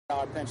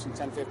Our pension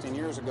 10, 15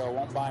 years ago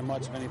won't buy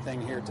much of anything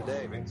here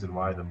today. And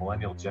why the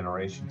millennial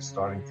generation is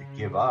starting to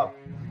give up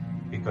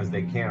because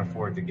they can't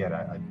afford to get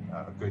a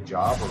good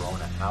job or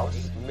own a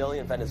house. 8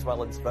 million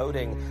Venezuelans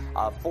voting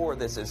for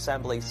this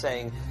assembly,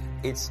 saying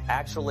it's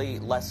actually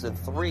less than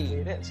 3.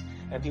 It is.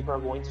 And people are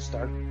going to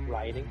start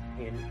rioting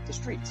in the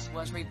streets.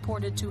 Was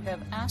reported to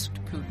have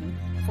asked Putin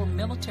for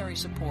military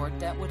support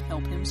that would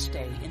help him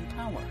stay in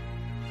power.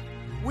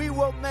 We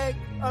will make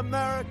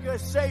America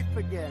safe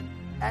again.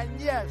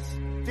 And yes,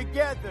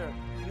 together,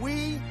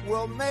 we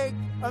will make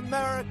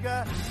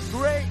America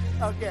great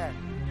again.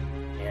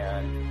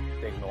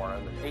 And they ignore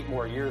him. And 8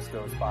 more years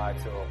goes by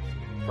till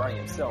Bernie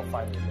himself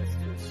finally admits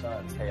to his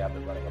sons, hey, I've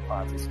been running a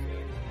Ponzi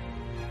scheme.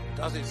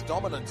 Does its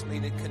dominance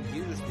mean it can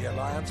use the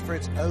alliance for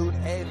its own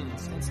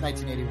ends? Since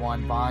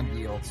 1981, bond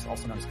yields,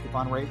 also known as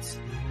coupon rates,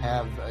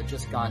 have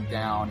just gone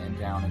down and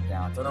down and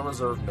down. Federal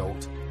Reserve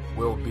note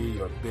will be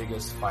your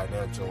biggest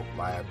financial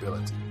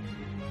liability.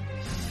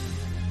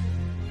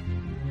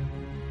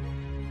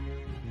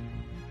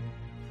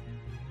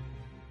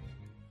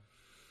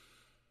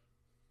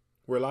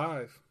 We're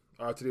live.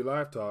 RTD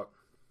Live Talk.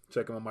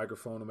 Checking my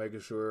microphone and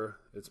making sure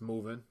it's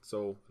moving.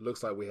 So it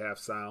looks like we have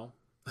sound.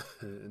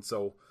 And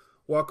so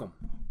welcome.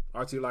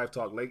 RTD Live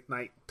Talk, Late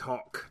Night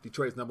Talk.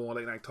 Detroit's #1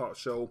 late night talk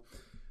show.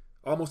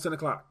 Almost 10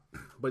 o'clock.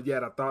 But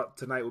yet I thought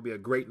tonight would be a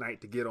great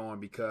night to get on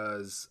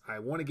because I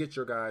want to get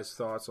your guys'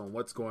 thoughts on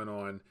what's going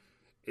on.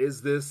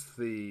 Is this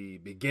the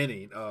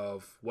beginning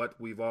of what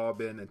we've all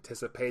been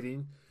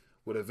anticipating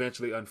would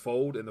eventually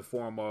unfold in the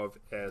form of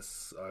a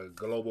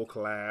global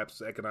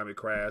collapse, economic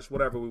crash,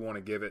 whatever we want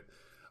to give it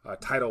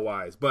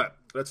title-wise. But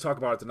let's talk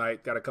about it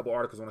tonight. Got a couple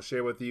articles I want to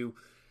share with you.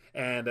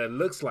 And it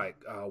looks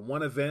like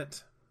one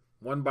event,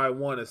 one by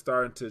one, is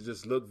starting to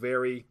just look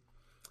very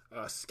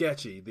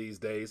sketchy these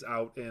days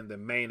out in the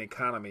main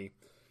economy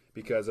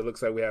because it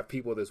looks like we have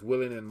people that's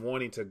willing and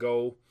wanting to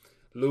go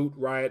loot,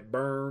 riot,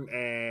 burn,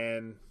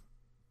 and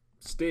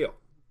steal.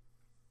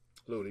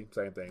 Looting,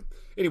 same thing.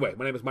 Anyway,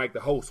 my name is Mike,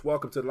 the host.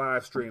 Welcome to the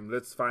live stream.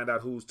 Let's find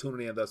out who's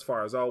tuning in thus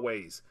far. As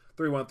always,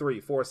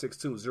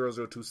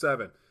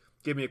 313-462-0027.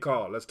 Give me a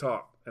call. Let's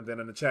talk. And then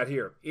in the chat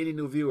here, any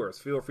new viewers,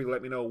 feel free to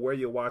let me know where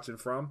you're watching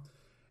from,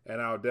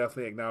 and I'll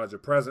definitely acknowledge your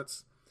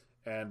presence.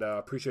 And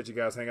appreciate you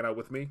guys hanging out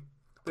with me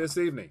this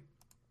evening.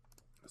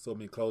 So let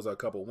me close out a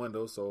couple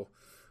windows so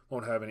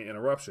won't have any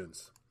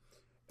interruptions.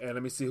 And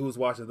let me see who's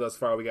watching thus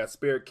far. We got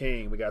Spirit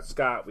King, we got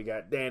Scott, we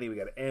got Danny, we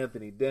got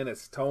Anthony,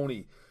 Dennis,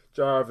 Tony,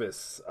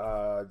 Jarvis,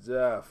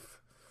 Jeff.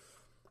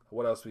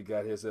 What else we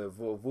got here? It says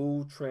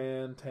Vu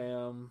Tran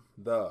Tam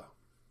the.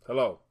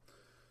 Hello.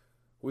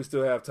 We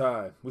still have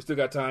time. We still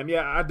got time.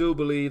 Yeah, I do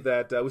believe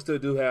that we still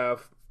do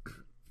have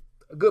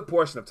a good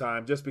portion of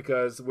time just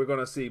because we're going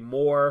to see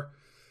more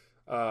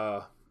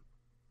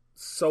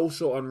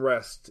social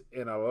unrest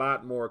in a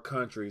lot more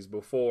countries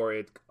before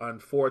it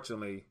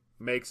unfortunately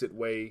makes its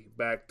way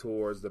back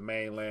towards the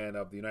mainland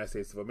of the United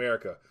States of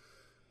America.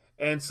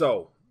 And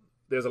so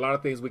there's a lot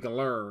of things we can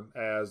learn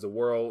as the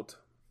world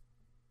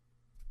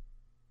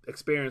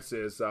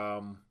experiences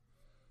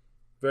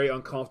very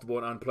uncomfortable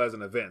and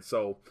unpleasant events.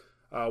 So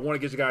I want to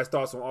get you guys'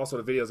 thoughts on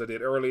also the videos I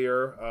did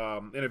earlier,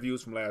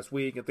 interviews from last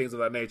week and things of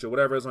that nature.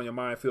 Whatever is on your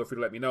mind, feel free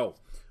to let me know.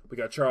 We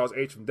got Charles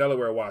H. from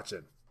Delaware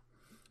watching.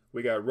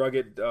 We got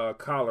Rugged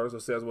Collars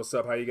who says, what's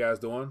up? How you guys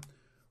doing?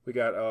 We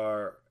got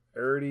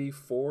Erdy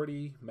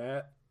 40,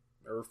 Matt,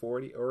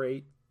 40 or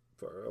 8.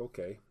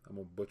 Okay, I'm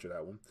going to butcher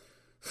that one.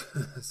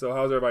 So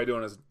how's everybody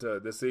doing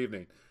this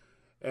evening?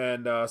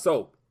 And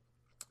so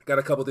got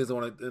a couple things I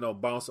want to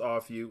bounce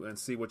off you and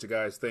see what you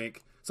guys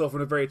think. So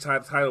from the very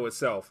title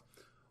itself,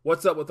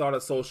 what's up with all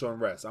the social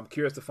unrest? I'm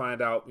curious to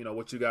find out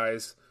what you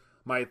guys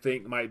might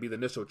think might be the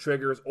initial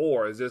triggers,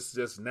 or is this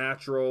just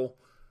natural,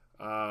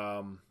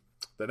 the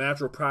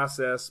natural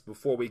process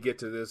before we get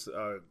to this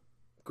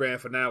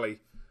grand finale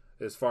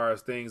as far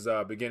as things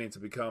beginning to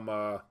become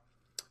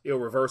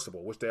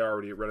irreversible, which they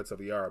already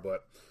relatively are.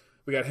 But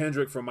we got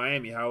Hendrick from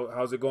Miami.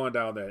 How's it going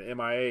down there?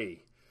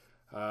 MIA.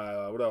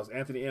 What else?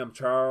 Anthony M.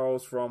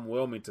 Charles from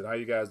Wilmington. How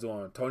you guys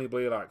doing? Tony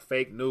Blaylock,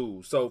 fake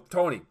news. So,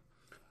 Tony,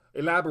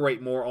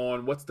 elaborate more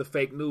on what's the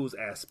fake news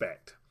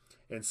aspect.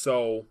 And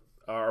so,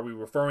 are we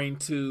referring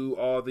to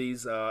all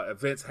these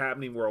events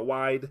happening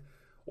worldwide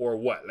or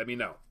what? Let me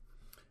know.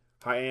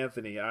 Hi,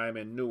 Anthony. I'm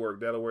in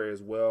Newark. Delaware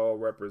is well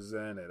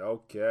represented.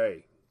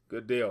 Okay,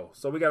 good deal.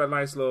 So we got a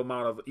nice little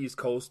amount of East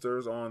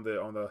Coasters on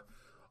the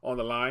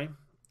line.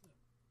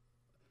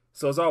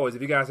 So as always,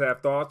 if you guys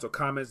have thoughts or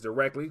comments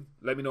directly,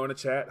 let me know in the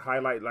chat.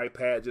 Highlight like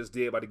Pat just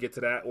did, about to get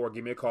to that, or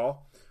give me a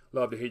call.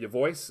 Love to hear your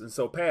voice. And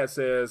so Pat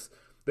says,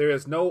 there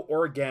is no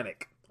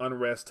organic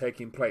unrest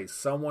taking place.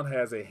 Someone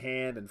has a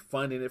hand in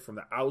funding it from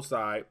the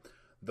outside,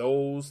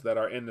 those that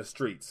are in the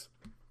streets.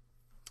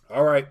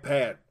 All right,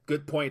 Pat,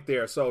 good point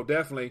there. So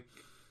definitely,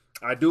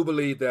 I do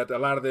believe that a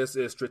lot of this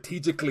is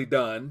strategically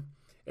done.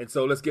 And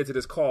so let's get to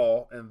this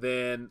call, and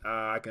then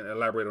I can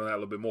elaborate on that a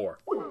little bit more.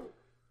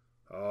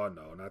 Oh,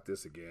 no, not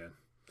this again.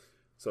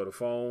 So the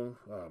phone,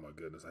 oh, my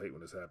goodness, I hate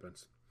when this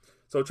happens.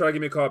 So try to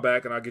give me a call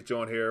back, and I'll get you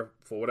on here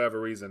for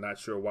whatever reason. Not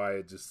sure why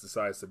it just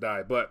decides to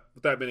die. But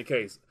with that being the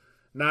case,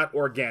 not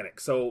organic.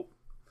 So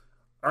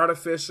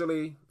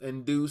artificially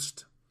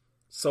induced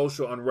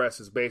social unrest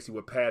is basically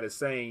what Pat is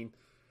saying.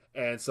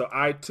 And so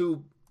I,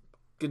 too,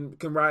 can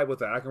ride with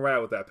that. I can ride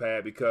with that,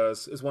 Pat,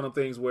 because it's one of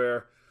the things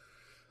where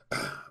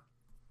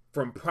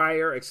from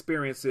prior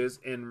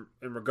experiences in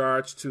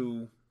regards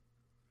to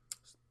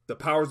the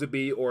powers that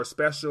be or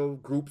special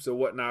groups or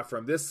whatnot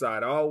from this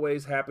side,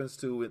 always happens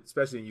to,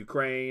 especially in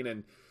Ukraine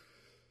and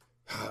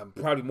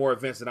probably more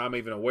events than I'm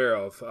even aware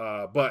of.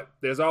 But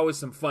there's always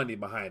some funding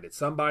behind it.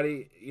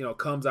 Somebody,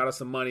 comes out of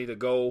some money to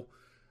go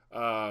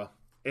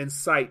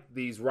incite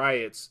these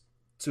riots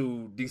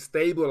to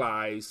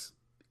destabilize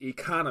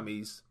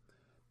economies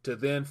to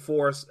then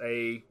force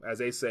a, as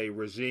they say,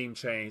 regime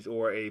change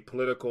or a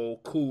political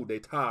coup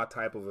d'etat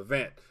type of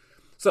event.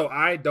 So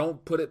I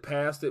don't put it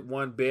past it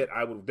one bit.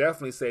 I would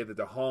definitely say that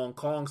the Hong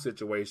Kong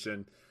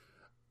situation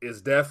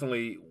is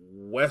definitely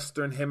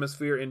Western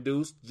Hemisphere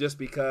induced, just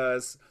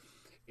because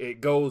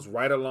it goes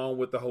right along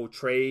with the whole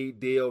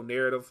trade deal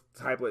narrative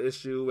type of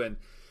issue. And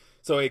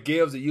so it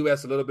gives the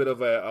U.S. a little bit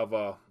of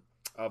a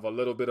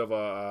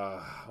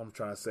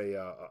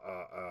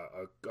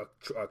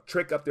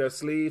trick up their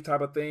sleeve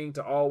type of thing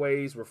to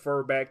always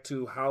refer back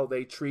to how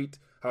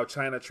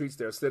China treats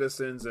their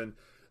citizens and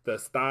the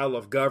style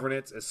of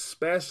governance.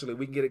 Especially,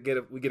 we get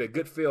a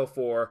good feel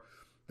for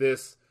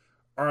this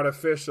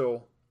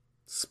artificial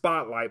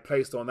spotlight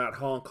placed on that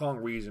Hong Kong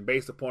region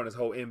based upon this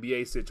whole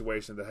NBA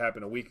situation that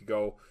happened a week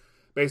ago,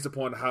 based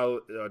upon how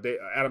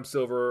Adam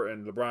Silver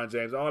and LeBron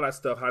James, all that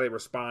stuff, how they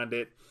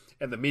responded.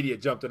 And the media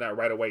jumped on that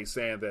right away,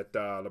 saying that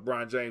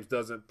LeBron James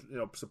doesn't,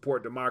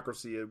 support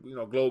democracy,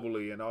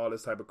 globally, and all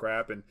this type of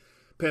crap, and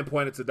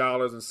pinpointed to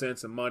dollars and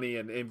cents and money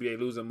and NBA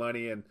losing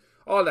money and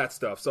all that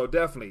stuff. So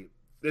definitely,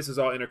 this is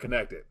all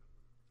interconnected.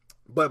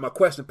 But my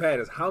question, Pat,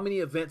 is how many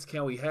events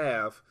can we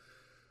have,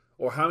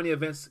 or how many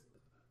events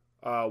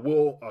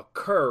will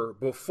occur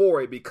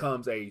before it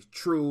becomes a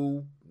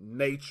true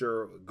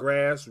nature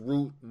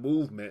grassroots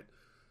movement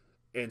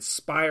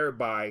inspired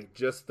by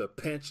just the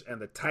pinch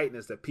and the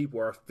tightness that people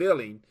are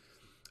feeling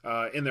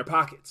in their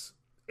pockets?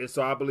 And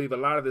so I believe a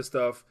lot of this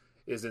stuff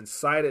is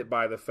incited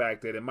by the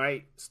fact that it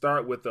might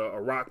start with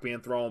a rock being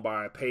thrown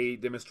by a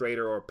paid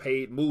demonstrator or a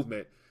paid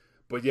movement.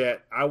 But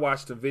yet I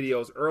watched some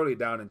videos early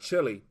down in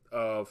Chile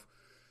of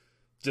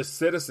just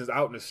citizens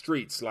out in the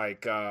streets,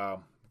 like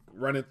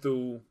running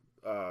through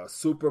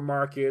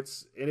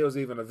supermarkets. And it was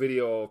even a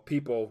video of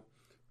people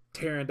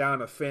tearing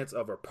down a fence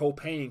of a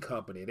propane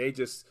company.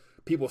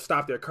 People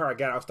stopped their car,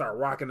 got out, started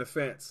rocking the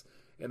fence.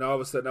 And all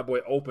of a sudden, that boy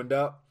opened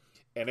up,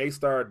 and they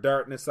started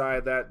darting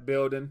inside that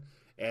building.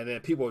 And then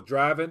people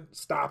driving,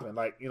 stopping,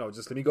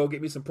 just let me go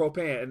get me some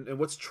propane. And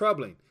what's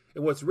troubling,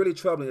 and what's really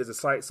troubling is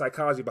the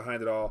psychology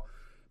behind it all.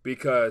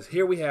 Because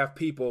here we have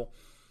people,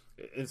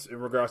 in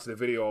regards to the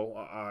video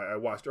I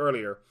watched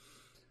earlier,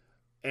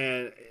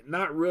 and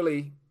not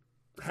really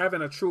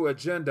having a true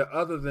agenda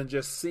other than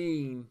just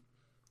seeing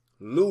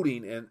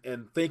looting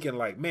and thinking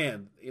like,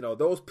 man,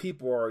 those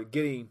people are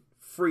getting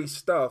free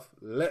stuff.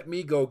 Let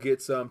me go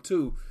get some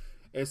too.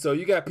 And so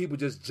you got people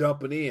just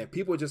jumping in.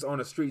 People just on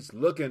the streets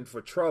looking for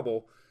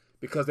trouble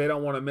because they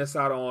don't want to miss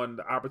out on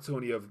the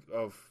opportunity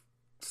of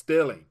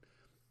stealing.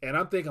 And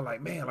I'm thinking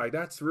like, man,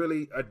 that's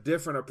really a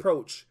different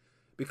approach,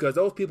 because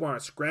those people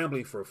aren't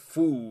scrambling for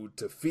food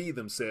to feed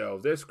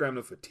themselves. They're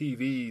scrambling for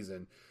TVs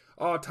and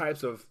all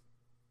types of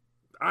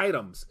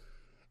items.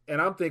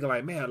 And I'm thinking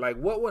like, man,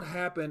 what would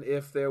happen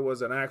if there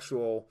was an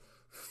actual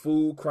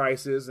food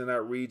crisis in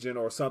that region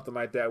or something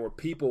like that, where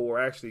people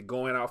were actually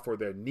going out for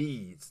their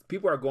needs?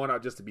 People are going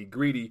out just to be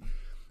greedy.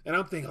 And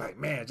I'm thinking like,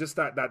 man, just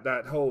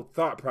that whole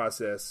thought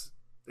process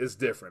is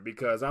different,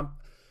 because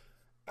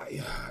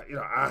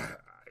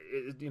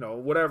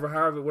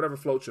whatever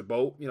floats your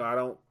boat. I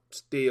don't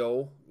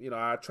steal.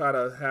 I try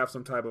to have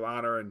some type of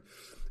honor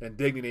and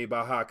dignity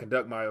about how I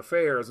conduct my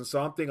affairs. And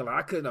so I'm thinking like,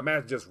 I couldn't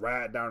imagine just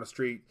riding down the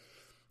street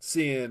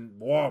seeing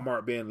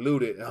Walmart being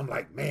looted, and I'm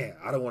like, man,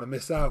 I don't want to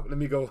miss out. Let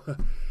me go.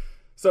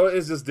 So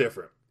it's just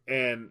different.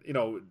 And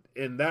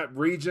in that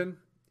region,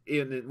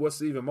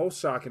 what's even most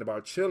shocking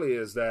about Chile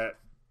is that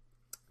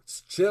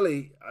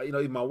Chile,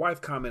 my wife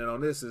commented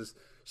on this, is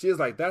she is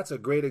like, that's a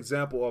great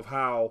example of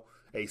how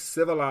a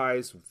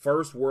civilized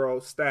first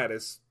world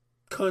status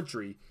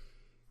country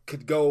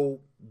could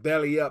go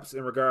belly ups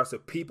in regards to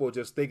people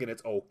just thinking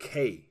it's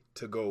okay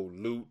to go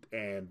loot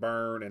and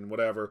burn and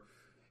whatever.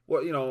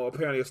 Well,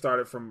 apparently it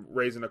started from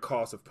raising the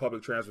cost of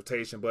public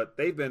transportation, but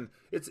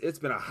it's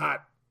been a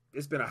hot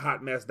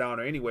mess down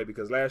there anyway,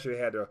 because last year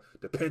they had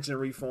the pension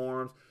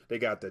reforms. They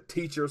got the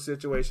teacher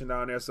situation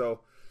down there. So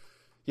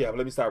yeah, but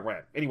let me stop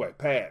ranting. Anyway,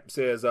 Pat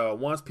says,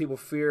 once people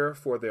fear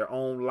for their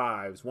own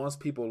lives, once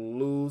people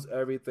lose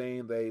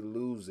everything, they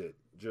lose it.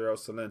 Gerald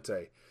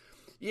Salente.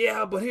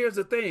 Yeah, but here's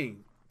the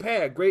thing,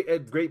 Pat,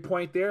 great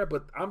point there.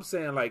 But I'm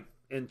saying, like,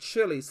 in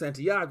Chile,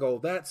 Santiago,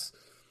 that's,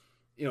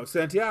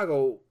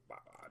 Santiago,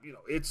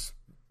 it's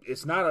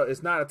it's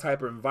not a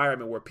type of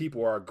environment where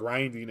people are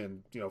grinding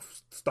and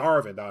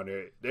starving down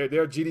there.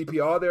 Their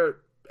GDP, all their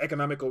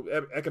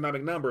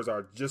economic numbers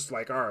are just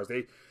like ours.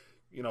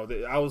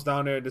 I was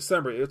down there in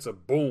December. It's a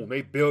boom.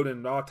 They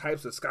building all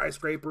types of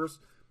skyscrapers.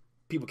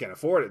 People can't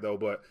afford it though,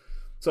 but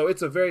so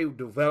it's a very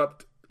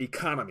developed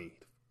economy,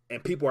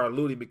 and people are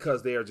looting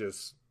because they are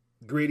just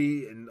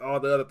greedy and all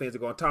the other things that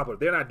go on top of it.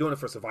 They're not doing it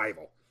for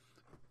survival,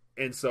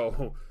 and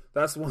so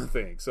that's one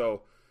thing.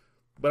 So,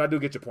 but I do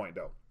get your point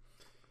though.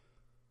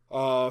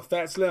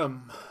 Fat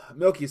Slim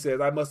Milky says,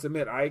 I must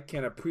admit, I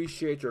can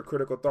appreciate your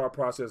critical thought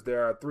process.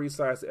 There are 3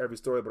 sides to every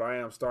story, but I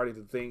am starting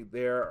to think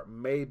there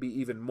may be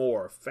even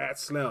more. Fat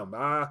Slim,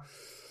 that's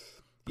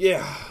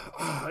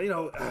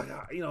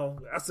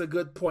a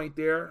good point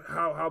there.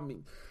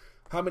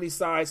 How many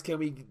sides can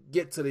we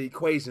get to the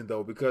equation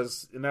though?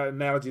 Because in that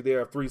analogy, there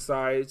are 3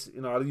 sides.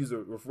 I'll use a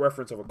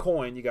reference of a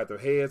coin. You got the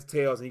heads,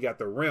 tails, and you got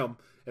the rim.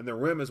 And the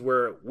rim is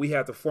where we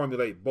have to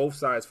formulate both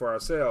sides for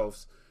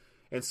ourselves.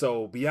 And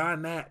so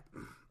beyond that,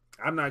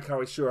 I'm not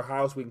quite sure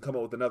how else we can come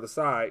up with another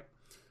side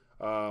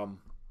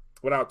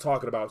without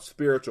talking about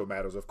spiritual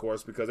matters, of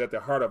course, because at the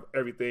heart of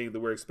everything that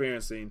we're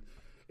experiencing,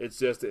 it's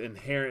just the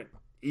inherent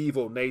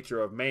evil nature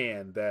of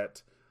man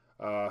that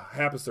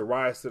happens to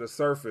rise to the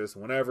surface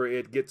whenever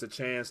it gets a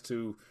chance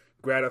to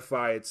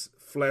gratify its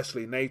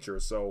fleshly nature.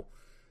 So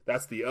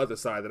that's the other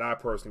side that I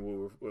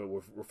personally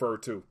will refer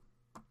to.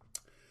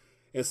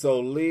 And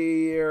so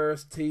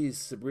Lears T.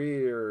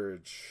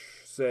 Sabridge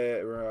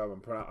said,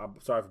 I'm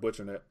sorry for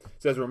butchering it,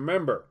 says,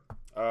 remember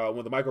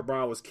when the Michael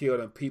Brown was killed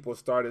and people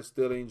started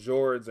stealing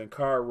Jordans and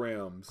car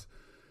rims.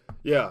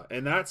 Yeah,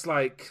 and that's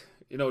like,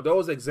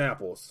 those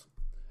examples,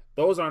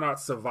 those are not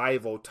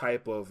survival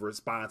type of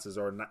responses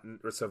or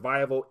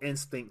survival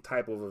instinct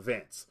type of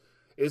events.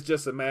 It's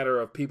just a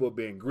matter of people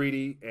being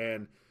greedy.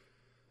 And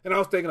I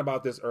was thinking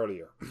about this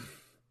earlier.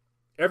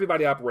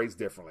 Everybody operates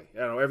differently.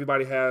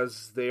 Everybody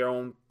has their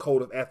own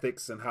code of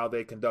ethics and how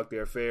they conduct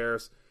their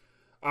affairs.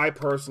 I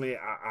personally,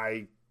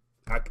 I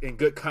in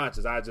good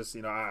conscience, I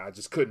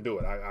just couldn't do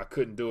it. I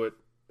couldn't do it.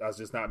 That's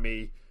just not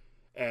me.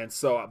 And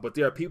so, but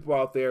there are people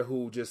out there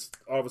who just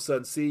all of a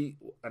sudden see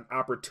an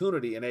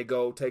opportunity and they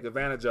go take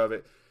advantage of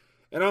it.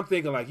 And I'm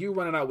thinking, like, you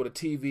running out with a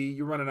TV,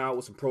 you're running out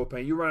with some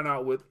propane, you're running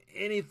out with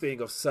anything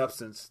of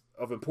substance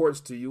of importance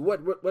to you.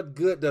 What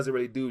good does it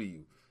really do to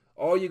you?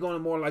 All you're going to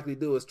more likely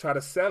do is try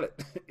to sell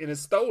it, and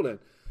it's stolen.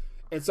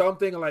 And so I'm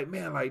thinking, like,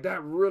 man, like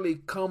that really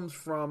comes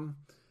from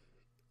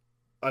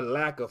a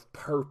lack of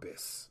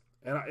purpose.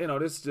 And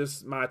this is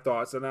just my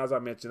thoughts. And as I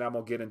mentioned, I'm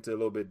gonna get into a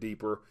little bit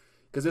deeper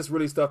because this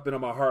really stuff been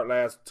on my heart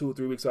last 2 or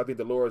 3 weeks. So I think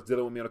the Lord's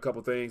dealing with me on a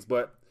couple things.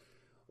 But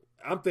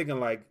I'm thinking,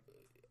 like,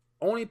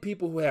 only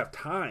people who have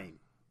time,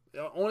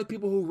 only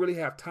people who really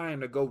have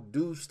time to go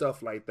do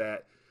stuff like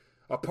that,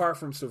 apart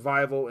from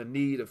survival and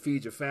need to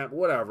feed your family,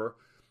 whatever,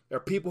 are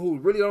people who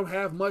really don't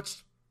have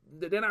much.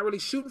 They're not really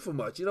shooting for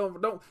much.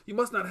 You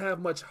must not have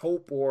much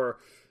hope or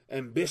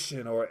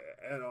ambition or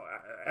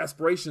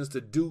aspirations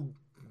to do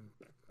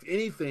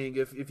anything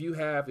if you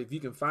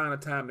can find a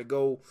time to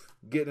go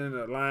get in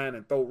a line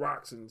and throw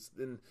rocks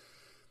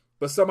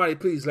but somebody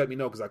please let me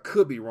know, because I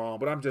could be wrong,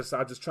 but I'm just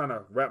trying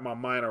to wrap my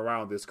mind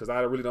around this because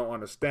I really don't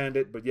understand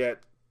it. But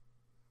yet,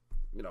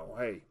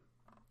 hey,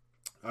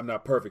 I'm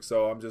not perfect,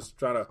 so I'm just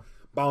trying to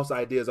bounce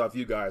ideas off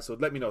you guys. So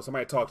let me know.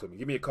 Somebody talk to me.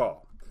 Give me a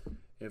call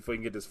if we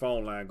can get this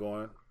phone line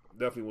going.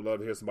 Definitely would love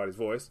to hear somebody's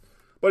voice.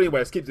 But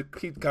anyways, keep the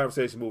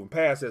conversation moving.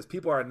 Pat says,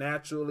 people are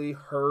naturally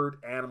herd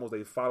animals.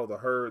 They follow the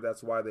herd.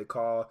 That's why they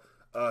call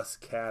us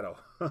cattle.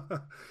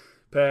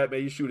 Pat,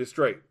 man, you shoot it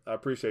straight. I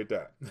appreciate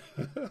that.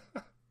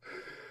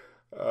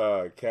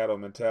 Cattle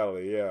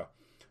mentality, yeah.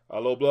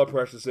 Low blood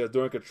pressure says,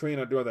 during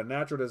Katrina, during the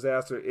natural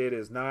disaster, it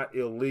is not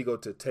illegal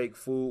to take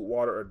food,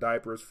 water, or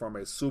diapers from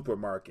a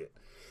supermarket.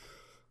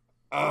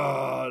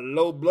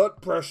 Low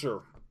blood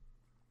pressure.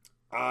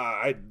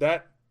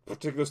 That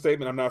particular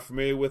statement, I'm not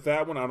familiar with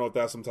that one. I don't know if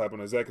that's some type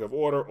of executive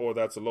order or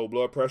that's a low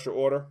blood pressure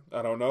order.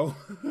 I don't know.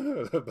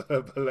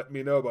 but let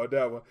me know about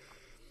that one.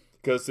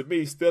 Because to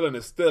me, stealing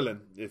is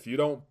stealing. If you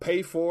don't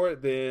pay for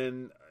it,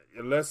 then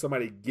unless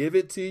somebody give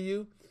it to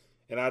you,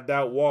 and I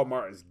doubt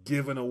Walmart is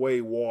giving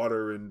away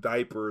water and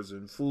diapers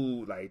and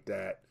food like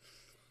that.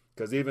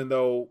 Because even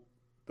though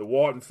the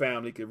Walton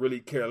family could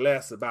really care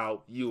less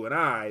about you and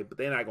I, but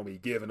they're not going to be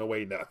giving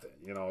away nothing.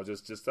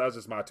 Just that's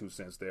just my 2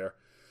 cents there.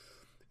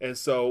 And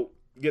so,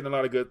 getting a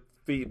lot of good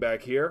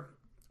feedback here.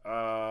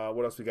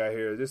 What else we got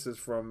here? This is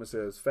it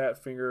says,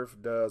 Fat Finger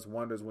does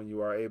wonders when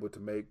you are able to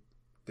make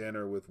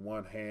dinner with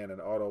one hand and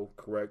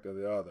auto-correct of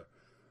the other.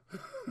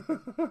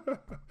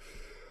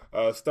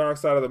 Stark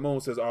Side of the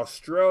Moon says,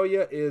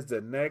 Australia is the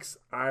next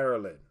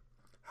Ireland.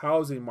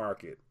 Housing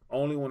market.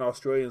 Only when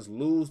Australians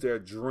lose their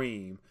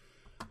dream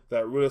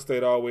that real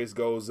estate always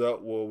goes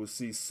up will we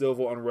see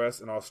civil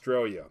unrest in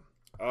Australia.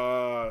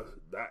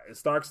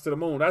 Starks to the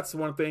moon. That's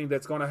one thing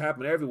that's going to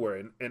happen everywhere.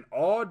 In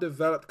all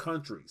developed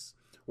countries,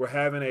 we're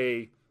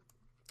having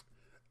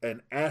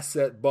an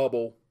asset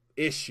bubble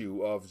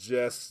issue of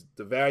just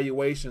the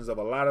valuations of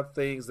a lot of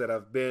things that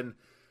have been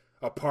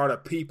a part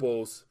of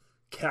people's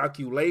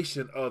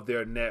calculation of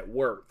their net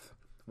worth.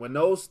 When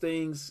those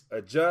things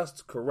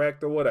adjust,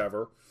 correct, or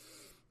whatever,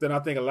 then I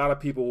think a lot of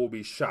people will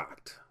be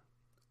shocked.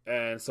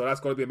 And so that's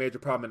going to be a major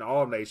problem in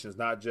all nations,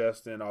 not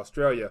just in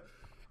Australia.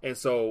 And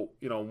so,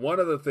 one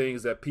of the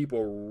things that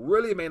people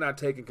really may not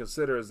take and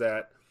consider is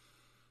that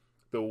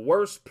the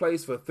worst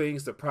place for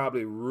things to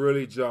probably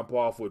really jump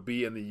off would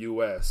be in the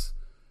U.S.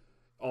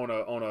 on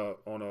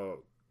a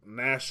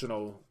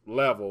national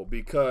level,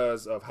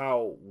 because of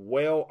how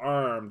well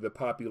armed the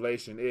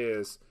population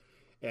is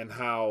and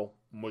how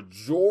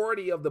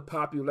majority of the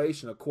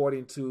population,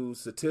 according to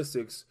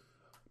statistics,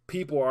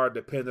 people are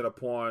dependent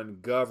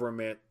upon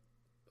government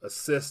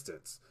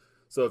assistance.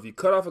 So if you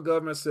cut off a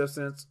government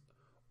assistance,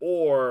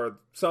 or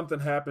something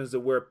happens to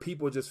where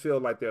people just feel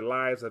like their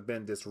lives have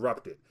been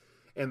disrupted,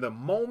 and the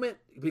moment,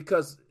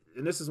 because,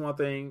 and this is one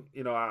thing,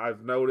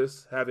 I've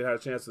noticed, having had a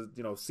chance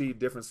to, see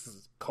different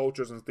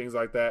cultures and things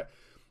like that,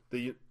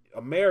 the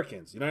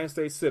Americans, United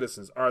States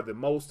citizens, are the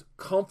most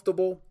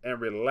comfortable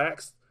and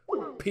relaxed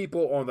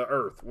people on the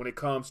earth when it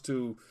comes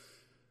to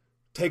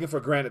taking for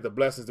granted the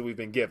blessings that we've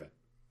been given.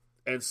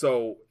 And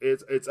so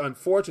it's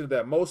unfortunate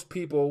that most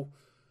people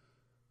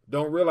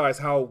don't realize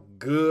how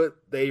good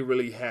they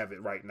really have it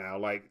right now.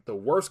 Like, the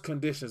worst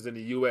conditions in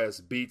the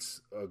U.S.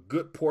 beats a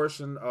good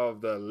portion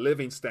of the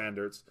living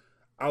standards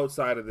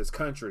outside of this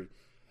country.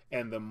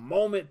 And the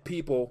moment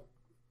people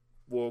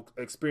will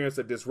experience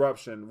a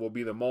disruption will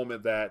be the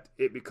moment that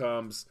it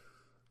becomes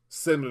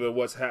similar to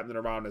what's happening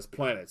around this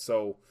planet.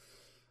 So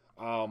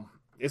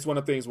it's one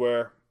of the things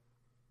where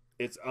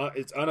it's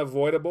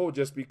unavoidable,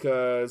 just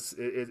because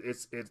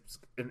it's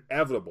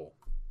inevitable.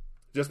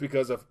 Just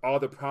because of all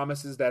the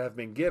promises that have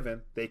been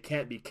given, they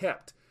can't be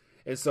kept.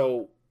 And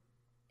so,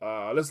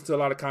 listen to a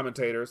lot of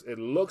commentators. It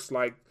looks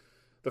like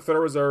the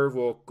Federal Reserve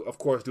will, of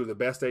course, do the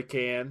best they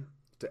can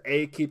to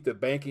keep the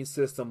banking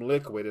system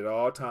liquid at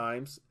all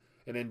times.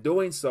 And in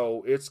doing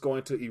so, it's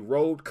going to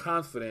erode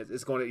confidence.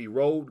 It's going to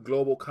erode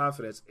global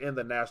confidence in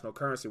the national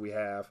currency we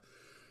have.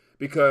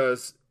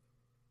 Because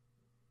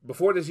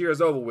before this year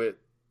is over with,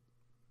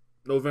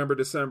 November,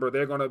 December,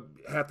 they're going to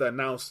have to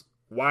announce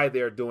why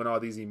they're doing all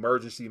these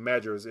emergency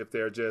measures if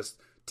they're just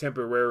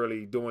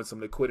temporarily doing some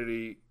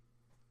liquidity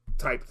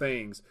type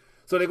things.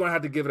 So they're going to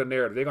have to give it a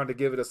narrative. They're going to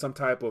give it some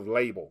type of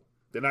label.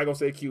 They're not going to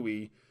say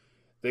QE.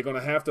 They're going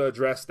to have to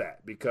address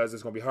that, because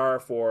it's going to be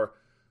hard for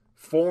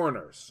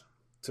foreigners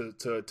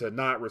to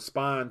not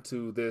respond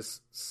to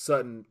this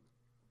sudden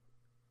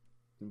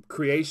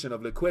creation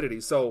of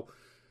liquidity. So,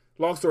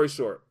 long story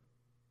short,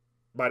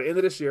 by the end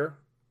of this year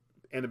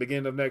and the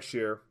beginning of next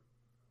year,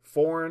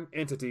 foreign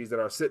entities that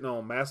are sitting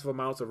on massive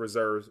amounts of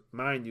reserves,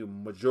 mind you,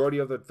 majority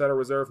of the Federal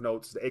Reserve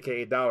notes,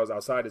 aka dollars,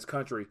 outside this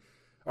country,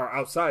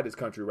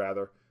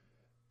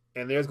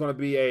 and there's going to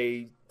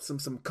be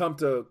some come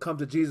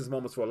to Jesus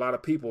moments for a lot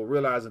of people,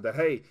 realizing that,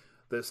 hey,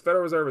 this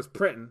Federal Reserve is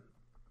printing,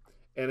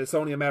 and it's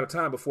only a matter of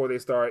time before they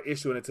start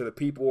issuing it to the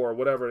people or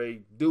whatever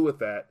they do with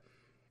that,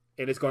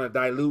 and it's going to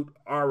dilute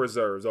our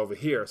reserves over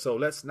here. So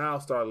let's now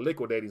start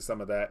liquidating some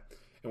of that,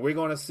 and we're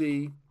going to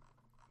see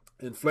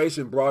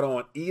inflation brought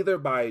on either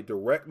by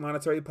direct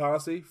monetary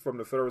policy from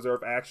the Federal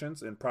Reserve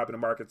actions and propping the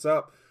markets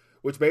up,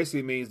 which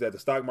basically means that the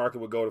stock market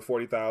would go to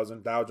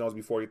 40,000, Dow Jones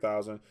be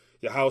 40,000,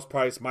 your house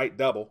price might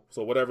double.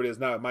 So whatever it is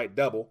now, it might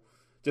double,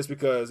 just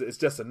because it's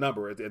just a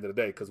number at the end of the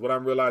day. Because what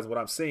I'm realizing, what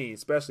I'm seeing,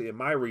 especially in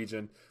my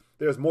region,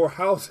 there's more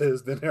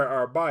houses than there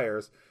are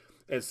buyers.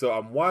 And so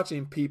I'm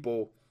watching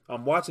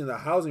the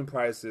housing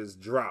prices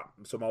drop.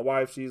 So my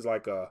wife, she's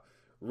like a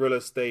real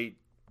estate,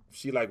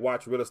 she like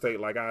watch real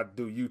estate like I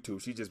do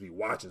YouTube. She just be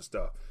watching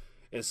stuff.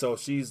 And so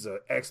she's an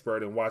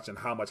expert in watching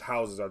how much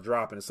houses are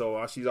dropping.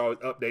 So she's always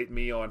updating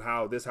me on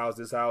how this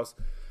house.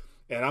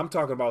 And I'm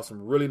talking about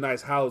some really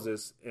nice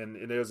houses. And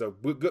there's an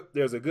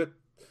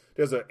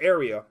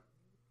area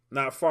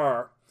not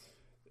far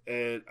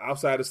and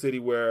outside the city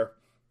where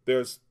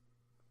there's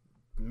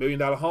 $1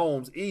 million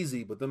homes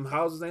easy, but them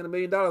houses ain't $1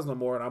 million no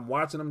more. And I'm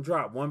watching them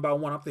drop one by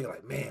one. I'm thinking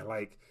like, man,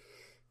 like,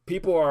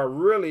 people are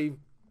really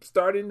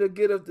starting to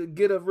get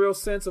a real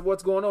sense of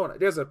what's going on.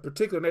 There's a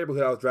particular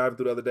neighborhood I was driving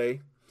through the other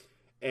day,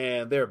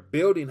 and they're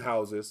building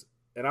houses,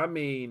 and I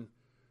mean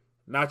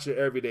not your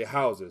everyday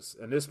houses.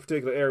 And this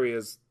particular area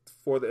is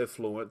for the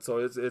affluent, so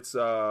it's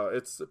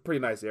a pretty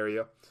nice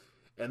area.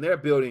 And they're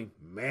building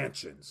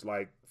mansions,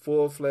 like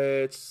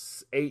full-fledged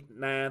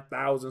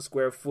 8,000-9,000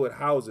 square foot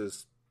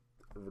houses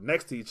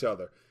next to each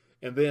other.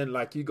 And then,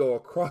 like, you go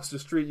across the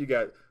street, you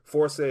got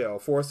for sale.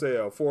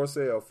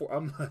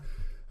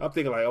 I'm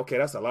thinking like, okay,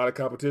 that's a lot of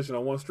competition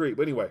on one street.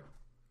 But anyway,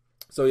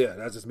 so yeah,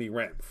 that's just me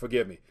ranting.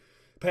 Forgive me.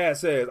 Pat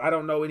says, I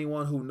don't know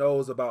anyone who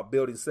knows about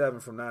Building 7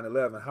 from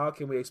 9/11. How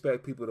can we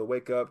expect people to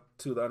wake up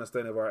to the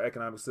understanding of our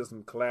economic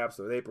system collapse,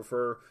 or they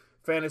prefer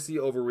fantasy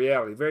over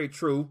reality? Very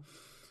true.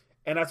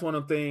 And that's one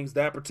of the things,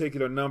 that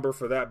particular number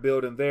for that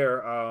building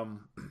there,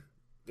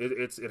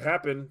 it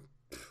happened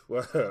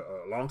a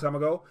long time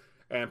ago,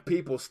 and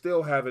people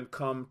still haven't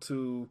come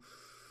to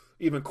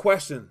even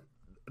question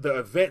the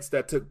events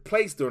that took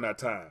place during that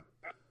time.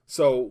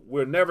 So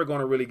we're never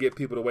going to really get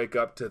people to wake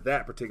up to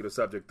that particular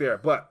subject there.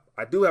 But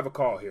I do have a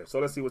call here, so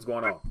let's see what's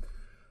going on.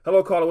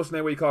 Hello, caller. What's your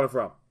name? Where you calling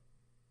from?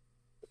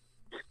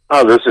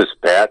 Oh, this is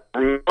Pat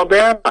from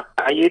Alabama.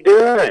 How you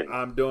doing?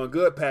 I'm doing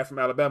good, Pat from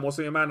Alabama. What's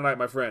on your mind tonight,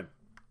 my friend?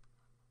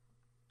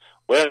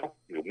 Well,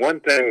 the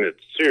one thing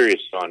that's serious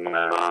on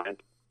my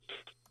mind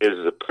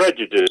is the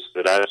prejudice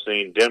that I've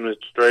seen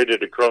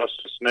demonstrated across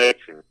this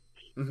nation,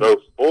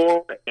 both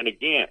for and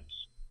against.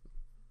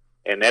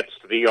 And that's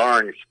the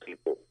orange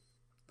people.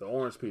 The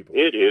orange people.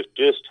 It is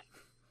just,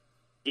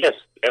 yes,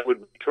 that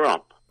would be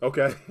Trump.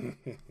 Okay.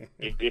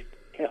 He's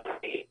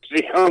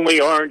the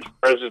only orange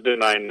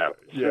president I know.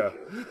 Yeah.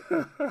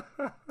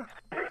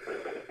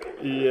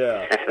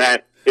 Yeah.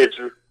 And this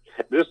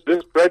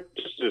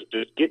prejudice is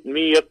just getting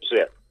me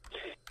upset.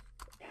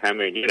 I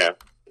mean, you know,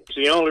 it's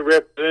the only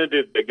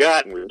representative they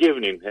got, and we're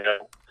giving him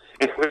hell.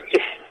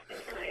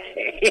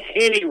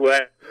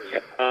 Anyway,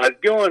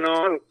 going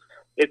on,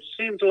 it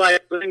seems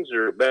like things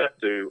are about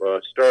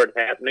to start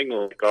happening,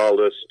 like all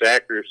those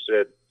stackers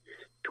said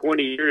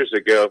 20 years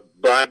ago.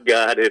 By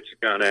God, it's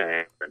going to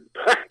happen.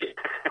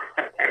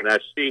 And I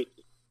see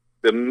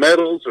the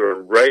metals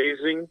are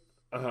raising,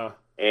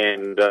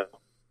 and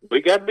we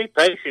got to be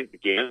patient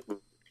again.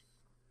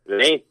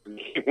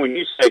 When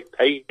you say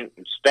patient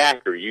and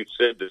stacker, you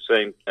said the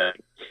same thing.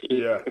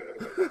 Yeah.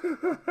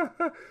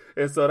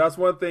 And so that's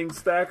one thing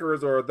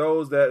stackers or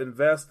those that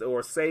invest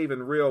or save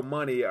in real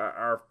money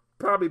are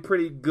probably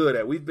pretty good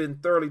at. We've been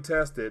thoroughly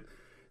tested.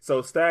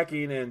 So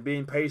stacking and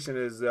being patient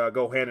is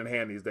go hand in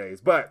hand these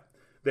days. But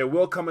there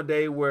will come a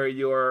day where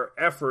your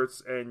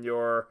efforts and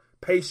your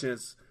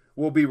patience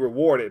will be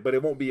rewarded, but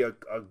it won't be a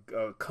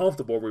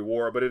comfortable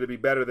reward, but it'll be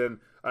better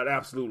than an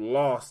absolute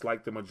loss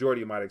like the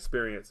majority might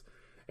experience.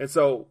 And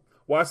so,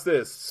 watch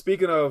this.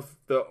 Speaking of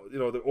the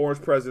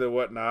orange president and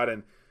whatnot,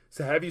 and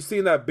so have you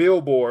seen that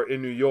billboard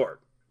in New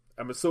York?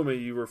 I'm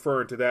assuming you're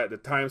referring to that, the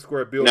Times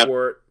Square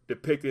billboard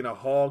depicting a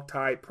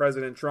hog-tied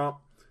President Trump.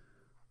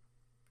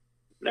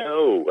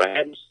 No, I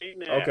haven't seen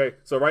that. Okay,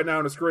 so right now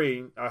on the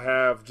screen, I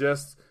have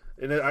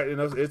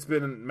it's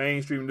been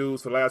mainstream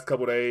news for the last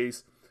couple of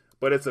days,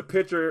 but it's a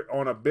picture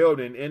on a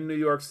building in New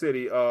York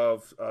City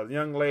of a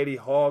young lady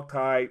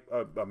hog-tied,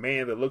 a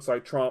man that looks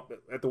like Trump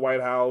at the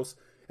White House.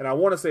 And I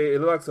want to say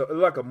it looks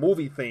like a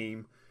movie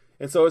theme,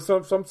 and so it's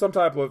some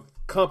type of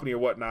company or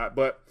whatnot.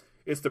 But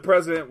it's the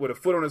president with a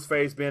foot on his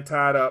face, being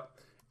tied up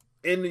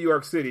in New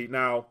York City.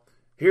 Now,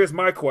 here's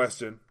my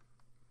question: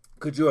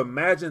 could you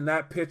imagine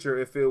that picture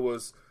if it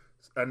was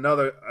a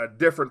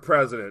different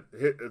president,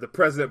 the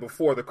president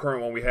before the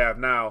current one we have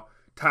now,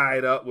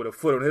 tied up with a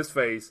foot on his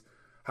face?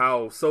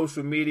 How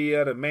social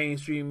media, the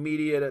mainstream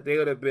media, that they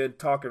would have been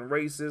talking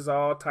races,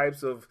 all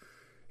types of.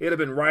 It'd have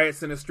been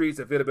riots in the streets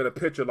if it had been a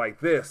picture like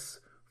this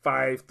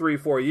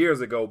 4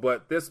 years ago,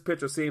 but this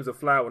picture seems to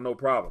fly with no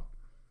problem.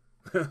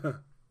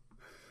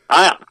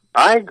 I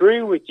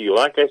agree with you.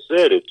 Like I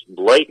said, it's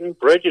blatant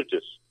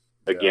prejudice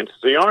against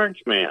the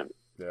orange man.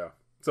 Yeah.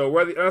 So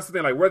that's the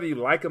thing, like whether you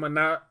like him or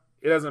not,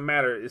 it doesn't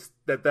matter. It's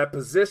that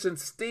position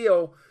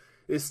still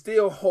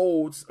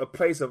holds a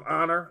place of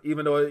honor,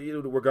 even though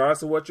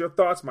regardless of what your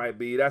thoughts might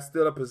be, that's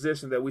still a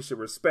position that we should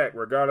respect,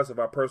 regardless of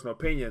our personal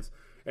opinions.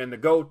 And to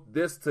go to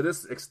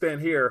this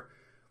extent here,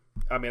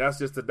 I mean, that's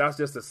just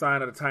a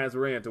sign of the times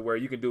we're in, to where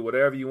you can do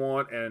whatever you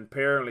want. And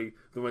apparently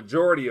the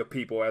majority of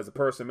people, as the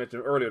person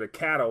mentioned earlier, the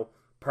cattle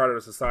part of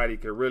the society,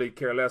 can really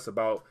care less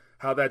about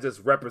how that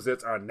just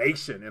represents our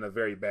nation in a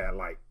very bad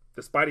light.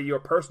 Despite of your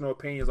personal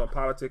opinions on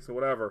politics or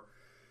whatever,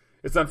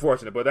 it's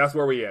unfortunate, but that's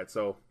where we're at.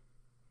 So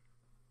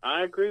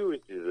I agree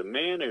with you. The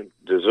man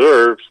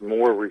deserves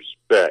more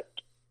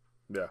respect.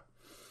 Yeah.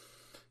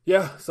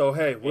 Yeah, so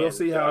hey, we'll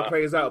see how it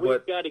plays out.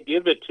 We've got to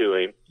give it to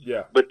him.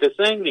 Yeah. But the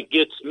thing that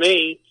gets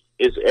me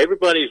is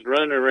everybody's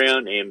running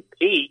around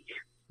impeach,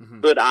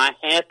 but I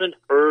haven't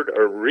heard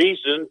a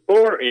reason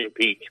for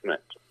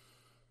impeachment.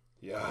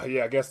 Yeah,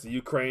 I guess the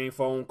Ukraine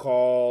phone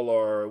call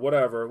or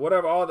whatever.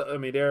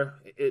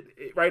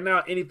 Right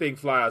now anything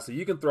flies. So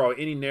you can throw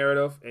any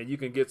narrative and you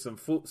can get some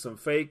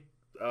fake.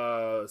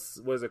 What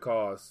is it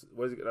called?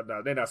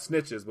 They're not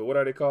snitches, but what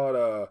are they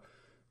called?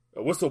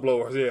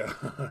 Whistleblowers. Yeah,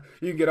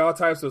 you can get all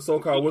types of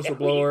so-called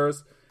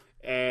whistleblowers,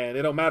 and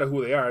it don't matter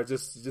who they are.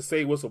 Just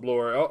say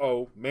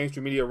whistleblower.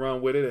 Mainstream media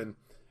run with it, and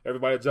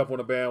everybody jump on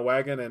the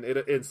bandwagon, and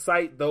it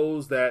incite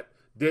those that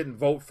didn't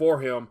vote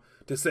for him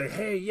to say,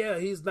 hey, yeah,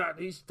 he's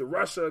the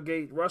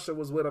Russiagate. Russia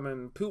was with him,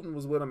 and Putin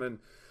was with him, and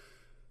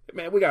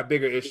man, we got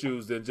bigger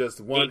issues than just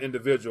one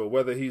individual.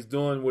 Whether he's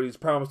doing what he's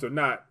promised or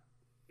not,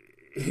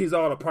 he's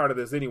all a part of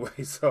this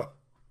anyway. So.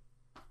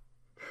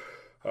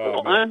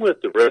 I'm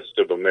with the rest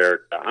of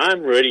America.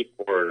 I'm ready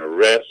for an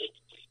arrest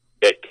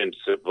that can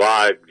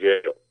survive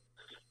jail.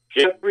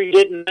 Jeffrey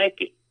didn't make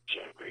it.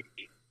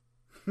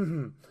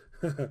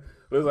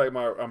 Looks like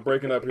I'm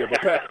breaking up here.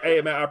 But Pat,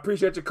 hey man, I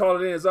appreciate you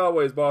calling in as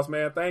always, boss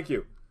man. Thank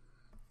you.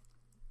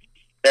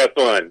 Have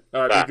fun.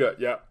 All right, be good.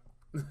 Yeah.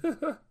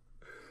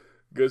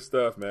 Good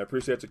stuff, man.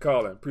 Appreciate you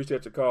calling.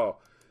 Appreciate your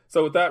call.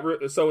 So with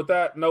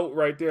that note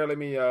right there, let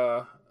me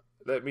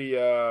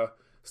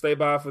stay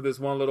by for this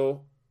one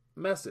little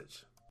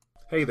message.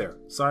 Hey there,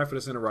 sorry for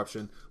this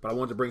interruption, but I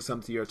wanted to bring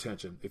something to your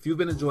attention. If you've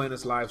been enjoying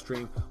this live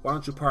stream, why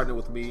don't you partner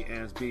with me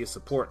and be a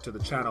support to the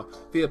channel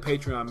via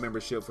Patreon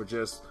membership for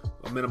just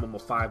a minimum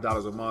of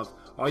 $5 a month.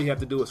 All you have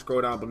to do is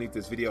scroll down beneath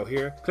this video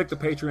here, click the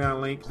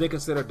Patreon link, then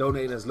consider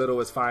donating as little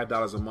as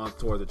 $5 a month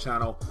toward the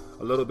channel.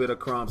 A little bit of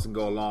crumbs can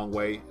go a long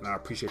way, and I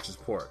appreciate your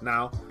support.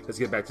 Now, let's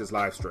get back to this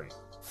live stream.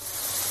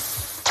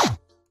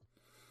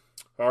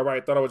 All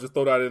right, thought I would just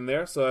throw that in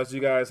there. So as you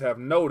guys have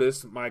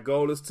noticed, my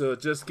goal is to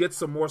just get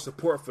some more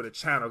support for the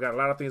channel. Got a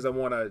lot of things I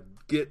want to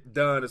get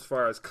done as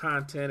far as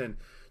content and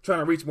trying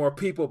to reach more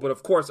people. But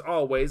of course,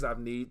 always I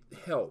need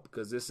help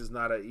because this is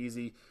not an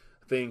easy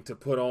thing to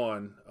put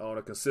on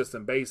a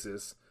consistent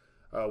basis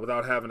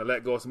without having to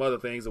let go of some other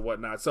things and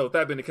whatnot. So with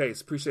that being the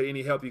case, appreciate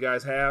any help you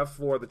guys have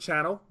for the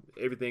channel.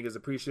 Everything is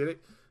appreciated.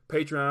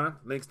 Patreon,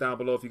 links down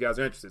below if you guys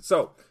are interested.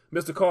 So,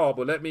 Mr. Call,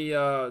 but let me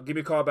give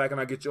me a call back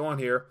and I'll get you on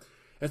here.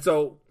 And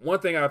so one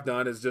thing I've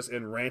done is just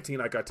in ranting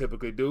like I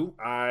typically do,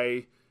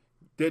 I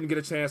didn't get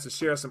a chance to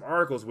share some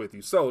articles with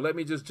you. So let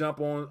me just jump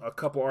on a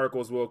couple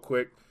articles real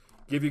quick,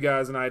 give you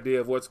guys an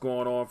idea of what's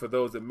going on for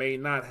those that may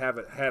not have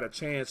had a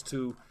chance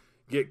to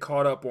get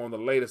caught up on the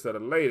latest of the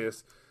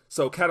latest.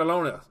 So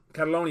Catalonia,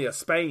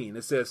 Spain,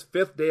 it says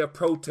 5th day of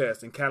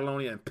protest in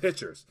Catalonia and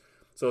pictures.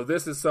 So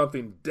this is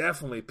something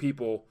definitely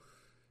people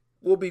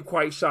will be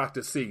quite shocked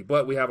to see.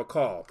 But we have a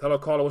call. Hello,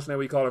 caller. What's your name?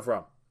 Where you calling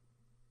from?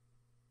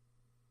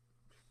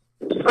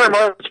 Hi,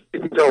 Mark.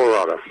 Pete from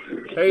Colorado.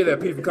 Hey there,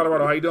 Pete from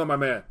Colorado. How you doing, my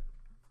man?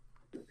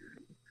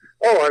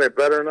 Oh, I ain't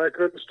better than I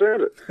couldn't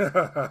stand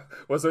it.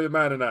 What's on your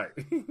mind tonight?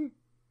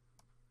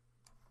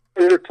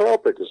 Your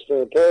topic is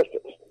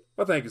fantastic.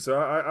 Well, thank you, sir.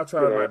 I'll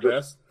try my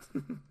best.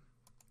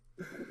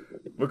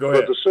 Well, go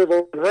ahead. But the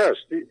civil unrest,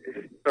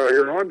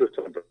 you're on to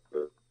something.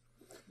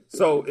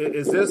 So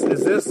is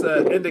this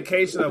an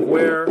indication of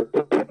where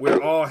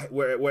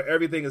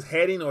everything is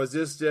heading, or is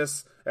this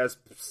just, as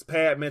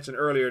Pat mentioned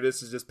earlier,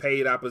 this is just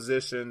paid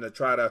opposition to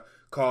try to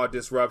cause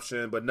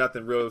disruption, but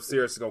nothing real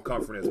serious is going to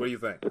come from this? What do you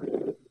think?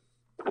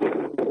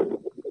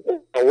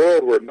 A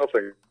world where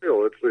nothing is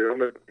real, it's the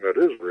only thing that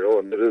is real,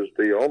 and it is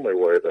the only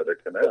way that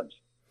it can end.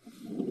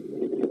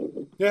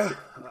 Yeah,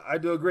 I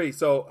do agree.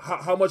 So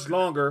how much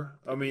longer,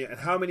 and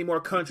how many more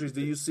countries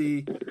do you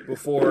see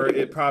before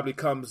it probably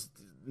comes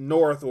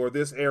north or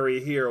this area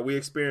here, or we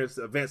experience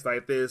events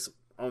like this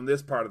on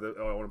this part of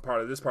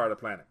the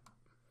planet?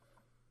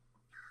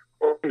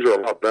 Well, things are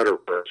a lot better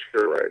for us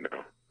here right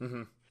now.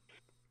 Mm-hmm.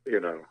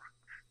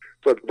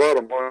 But the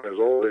bottom line is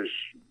all these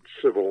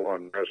civil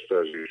unrest,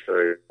 as you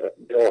say,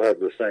 they all have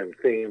the same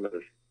theme as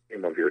the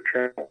theme of your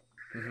channel.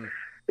 Mm-hmm.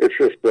 It's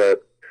just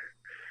that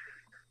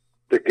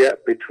the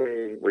gap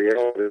between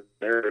reality and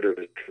narrative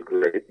is too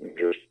great, and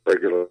just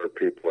regular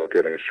people are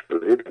getting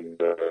screwed,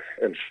 and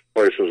in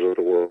places of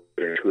the world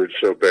getting screwed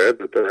so bad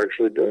that they're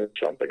actually doing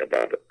something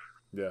about it.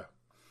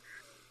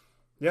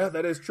 Yeah,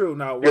 that is true.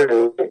 Now,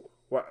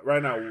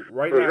 right now.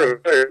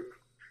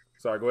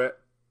 Sorry, go ahead.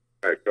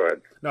 All right, go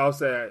ahead. No, I'm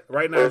saying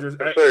right now.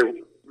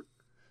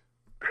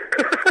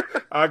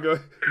 I'll go.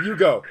 You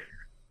go.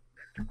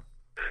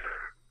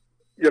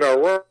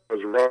 Rome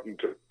was rotten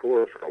to the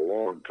core for a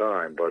long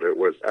time, but it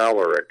was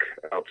Alaric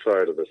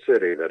outside of the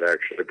city that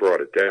actually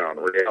brought it down.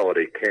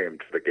 Reality came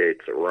to the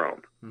gates of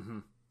Rome. Mm-hmm.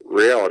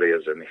 Reality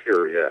isn't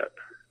here yet.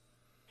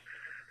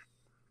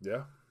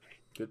 Yeah,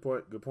 good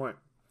point.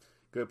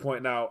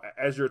 Now,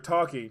 as you're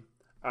talking,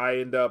 I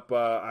end up,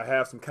 I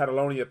have some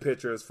Catalonia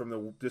pictures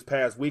from this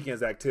past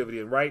weekend's activity,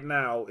 and right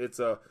now it's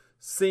a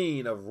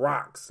scene of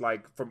rocks,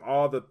 like from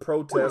all the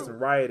protests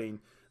and rioting.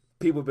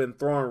 People have been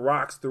throwing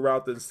rocks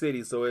throughout the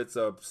city, so it's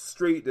a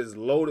street that's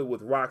loaded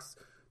with rocks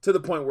to the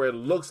point where it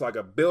looks like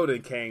a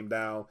building came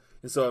down.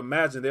 And so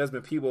imagine there's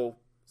been people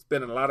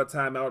spending a lot of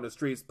time out in the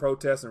streets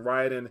protesting,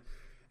 rioting,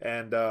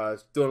 and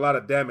doing a lot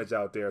of damage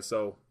out there.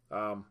 So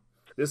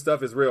this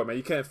stuff is real, man.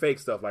 You can't fake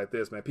stuff like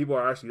this, man. People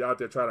are actually out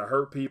there trying to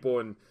hurt people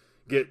and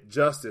get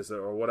justice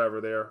or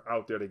whatever they're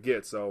out there to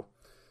get. So,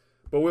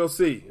 but we'll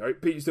see. All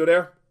right, Pete, you still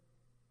there?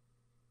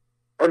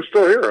 I'm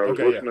still here. I was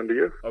listening to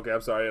you. Okay, I'm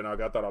sorry. I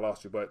thought I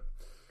lost you, but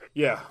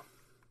yeah.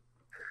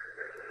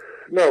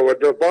 No,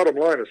 the bottom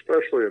line,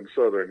 especially in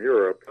Southern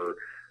Europe, or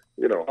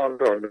Hong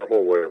Kong, their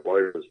whole way of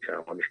life is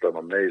challenged. I'm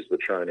amazed the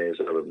Chinese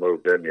haven't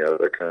moved in yet.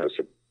 That kind of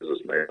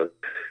surprises me. But,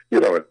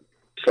 in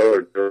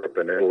Southern Europe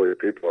and Italy,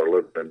 people are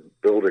living in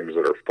buildings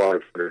that are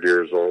 500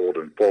 years old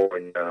and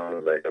falling down,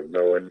 and they have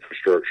no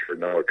infrastructure,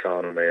 no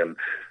economy, and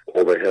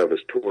all they have is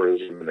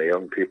tourism, and the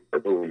young people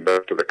are moving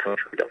back to the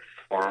country to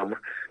farm.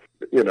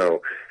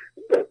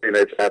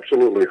 It's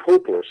absolutely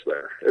hopeless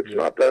there. It's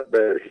not that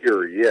bad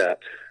here yet,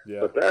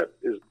 but that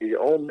is the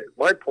only.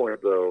 My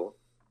point, though,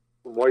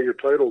 why your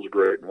title's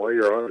great and why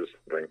you're on to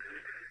something,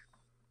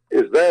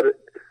 is that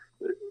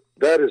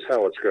is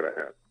how it's going to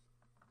happen.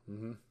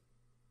 Mm-hmm.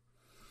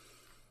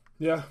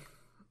 Yeah,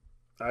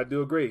 I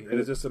do agree. It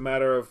is just a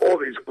matter of all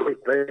these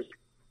great things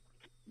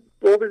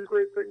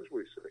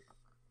we see.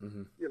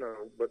 Mm-hmm.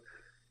 But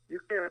you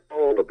can't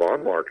follow the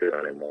bond market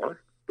anymore.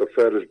 The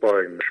Fed is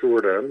buying the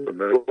short end, the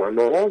middle, and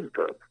the long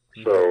term.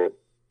 Mm-hmm. So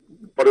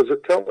what does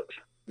it tell us?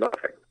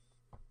 nothing.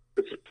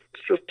 It's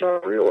just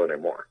not real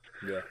anymore.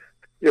 Yeah.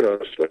 You know,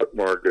 the stock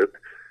market,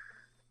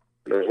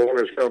 as long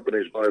as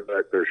companies buy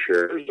back their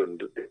shares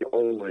and the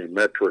only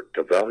metric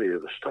to value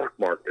the stock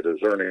market is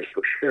earnings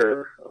per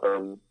share,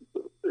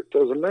 it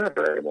doesn't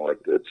matter anymore.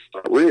 It's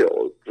not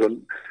real.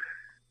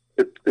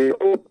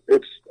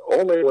 It's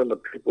only when the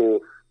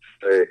people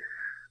say,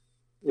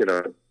 you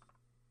know,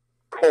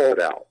 call it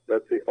out.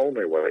 That's the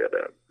only way it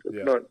ends.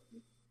 It's not.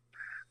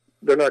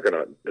 They're not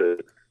going to.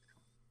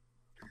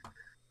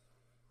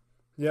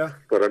 Yeah.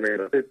 But I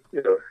mean,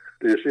 you know,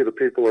 do you see the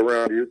people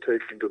around you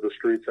taking to the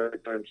streets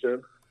anytime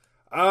soon?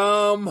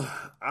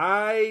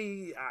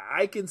 I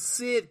can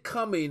see it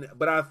coming,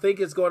 but I think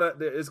there's gonna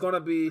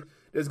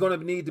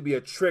need to be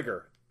a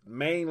trigger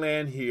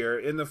mainland here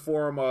in the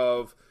form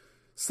of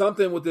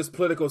something with this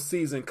political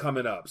season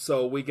coming up.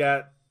 So we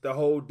got the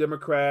whole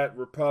Democrat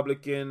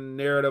Republican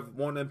narrative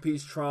wanting to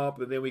impeach Trump,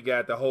 and then we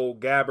got the whole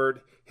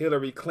Gabbard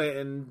Hillary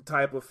Clinton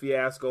type of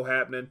fiasco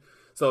happening.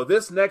 So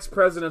this next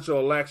presidential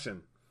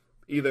election,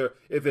 either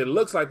if it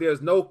looks like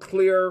there's no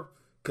clear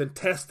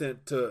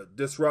contestant to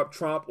disrupt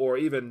Trump or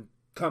even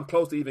come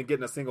close to even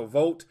getting a single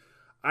vote,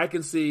 I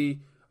can see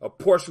a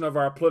portion of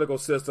our political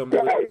system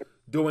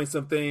doing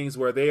some things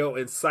where they'll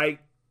incite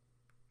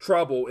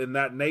trouble in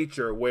that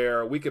nature,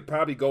 where we could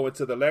probably go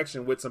into the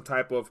election with some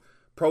type of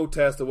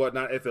protest or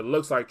whatnot. If it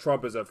looks like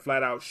Trump is a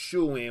flat out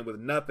shoo-in with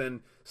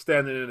nothing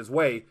standing in his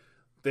way,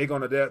 they're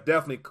going to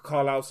definitely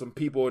call out some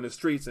people in the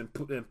streets and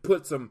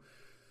put some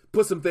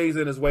things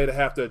in his way to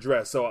have to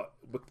address. So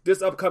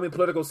this upcoming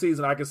political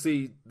season, I can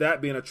see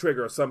that being a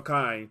trigger of some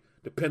kind,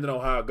 depending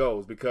on how it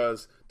goes,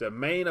 because the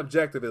main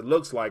objective, it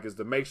looks like, is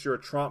to make sure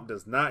Trump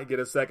does not get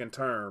a second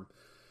term,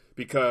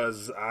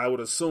 because I would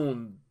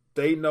assume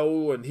they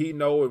know and he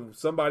know, and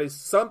something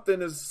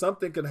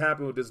could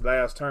happen with his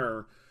last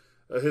term,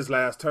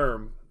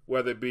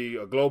 whether it be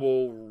a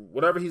global,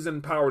 whatever he's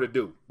in power to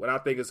do. What I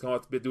think it's going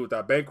to be to do with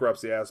that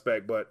bankruptcy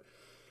aspect, but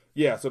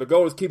yeah, so the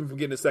goal is keep him from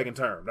getting a second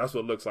term. That's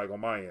what it looks like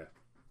on my end.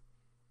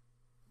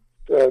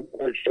 Well,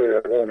 actually, I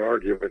won't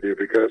argue with you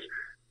because,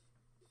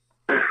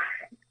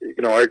 you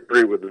know, I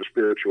agree with the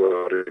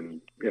spirituality,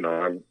 and, you know,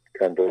 I'm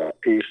come from a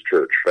peace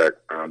church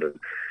background, and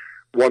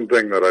one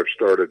thing that I've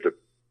started to,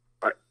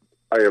 I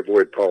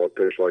avoid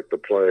politics like the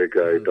plague.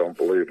 I don't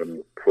believe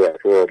in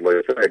corrupt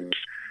worldly things,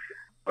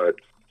 but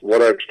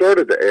what I've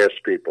started to ask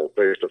people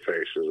face to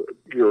face is,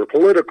 your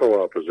political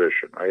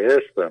opposition, I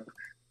ask them,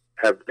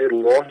 have they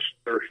lost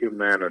their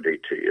humanity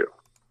to you?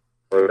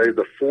 Are they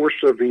the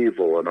force of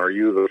evil, and are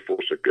you the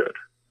force of good?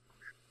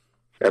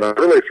 And I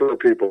really throw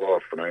people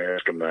off when I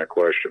ask them that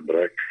question, but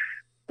I'm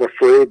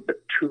afraid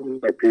that too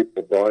many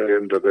people buy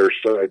into their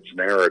side's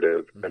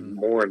narrative, and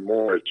more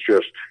it's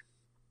just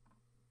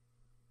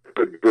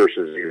good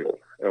versus evil.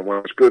 And when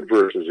it's good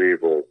versus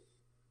evil,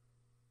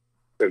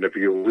 and if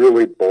you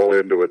really ball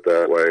into it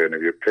that way, and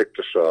if you pick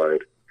a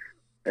side,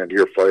 and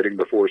you're fighting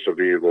the force of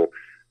evil,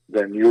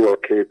 then you are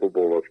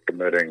capable of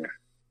committing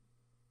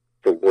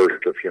the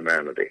worst of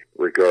humanity,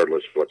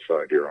 regardless of what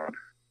side you're on.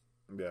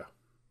 Yeah.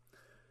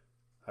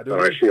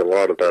 I see a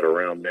lot of that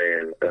around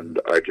me,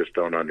 and I just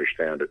don't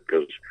understand it,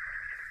 because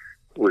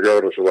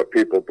regardless of what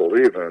people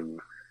believe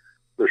in,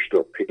 they're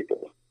still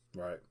people.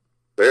 Right.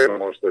 They haven't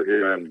lost their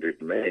humanity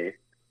to me.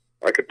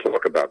 I could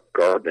talk about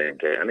gardening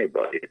to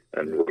anybody,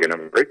 and we can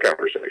have a great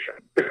conversation.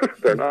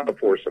 They're not a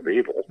force of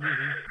evil.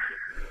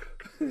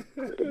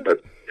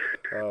 But,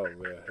 oh,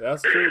 man.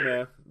 That's true,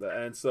 man.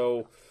 And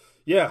so,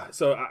 yeah,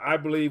 so I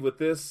believe with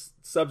this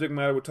subject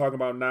matter we're talking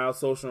about now,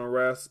 social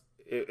unrest,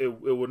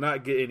 it will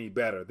not get any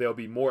better. There'll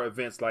be more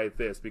events like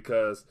this,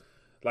 because,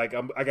 like,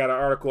 I got an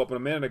article up a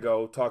minute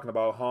ago talking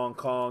about Hong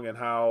Kong and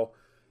how,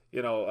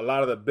 you know, a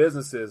lot of the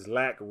businesses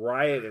lack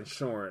riot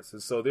insurance.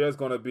 And so there's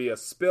going to be a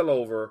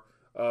spillover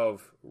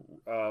of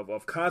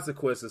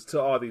consequences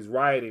to all these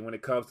rioting when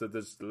it comes to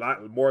this,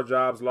 lot more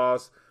jobs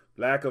lost,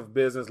 lack of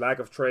business, lack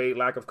of trade,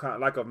 lack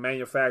of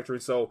manufacturing.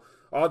 So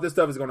all this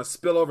stuff is going to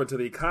spill over into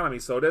the economy.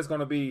 So there's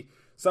going to be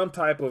some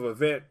type of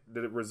event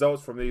that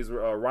results from these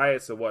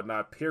riots and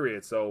whatnot,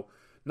 period. So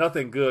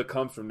nothing good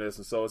comes from this.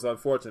 And so it's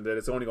unfortunate that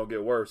it's only going to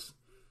get worse,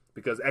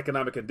 because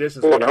economic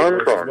conditions will get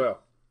worse as well.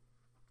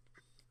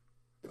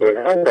 But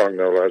Hong Kong,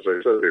 though, as I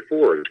said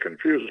before, is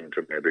confusing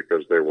to me,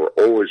 because they were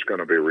always going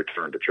to be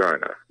returned to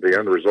China. The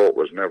end result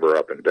was never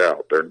up in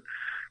doubt.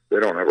 They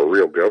don't have a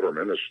real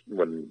government.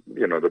 When,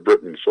 you know, the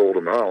Britain sold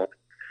them out,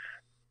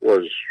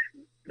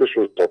 this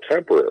was all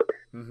temporary.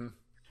 Mm-hmm.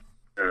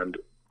 And,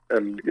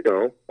 you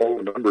know, all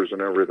the numbers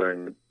and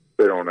everything,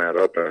 they don't add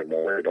up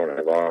anymore. They don't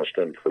have honest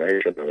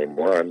information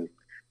anymore. I'm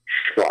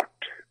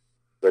shocked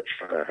that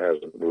China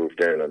hasn't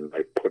moved in and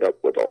they put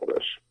up with all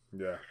this.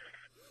 Yeah.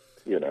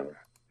 You know.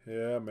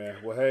 Yeah, man.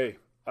 Well, hey,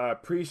 I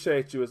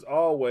appreciate you as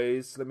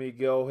always. Let me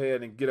go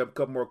ahead and get a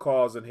couple more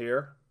calls in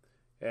here.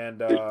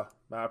 And I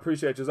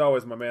appreciate you as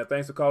always, my man.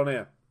 Thanks for calling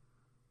in.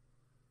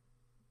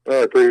 I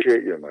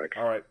appreciate you, Mike.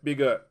 All right. Be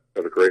good.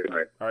 Have a great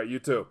night. All right. You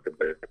too. Good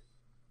day.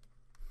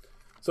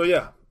 So,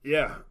 yeah,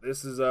 Yeah,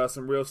 this is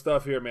some real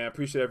stuff here, man.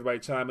 Appreciate everybody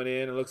chiming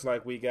in. It looks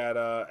like we got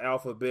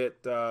Alphabet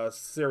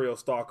serial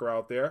stalker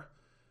out there.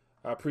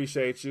 I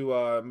appreciate you,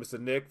 Mr.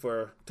 Nick,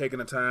 for taking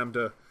the time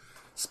to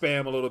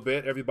spam a little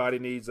bit. Everybody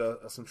needs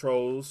some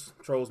trolls.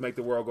 Trolls make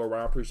the world go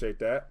round. Appreciate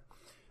that.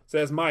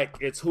 Says Mike,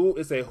 it's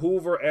a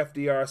Hoover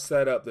FDR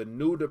setup. The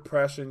new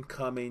depression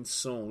coming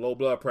soon. Low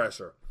blood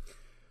pressure.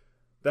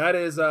 That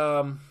is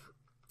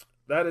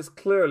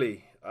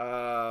clearly.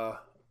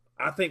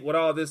 I think what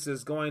all this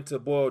is going to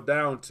boil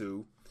down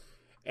to,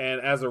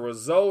 and as a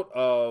result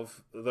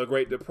of the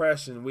Great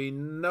Depression, we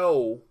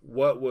know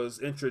what was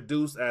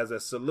introduced as a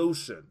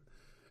solution.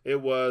 It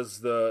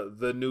was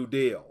the New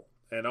Deal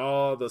and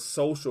all the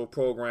social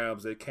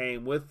programs that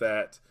came with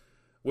that,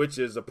 which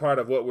is a part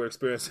of what we're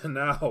experiencing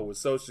now with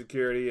Social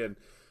Security and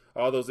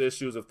all those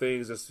issues of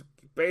things that's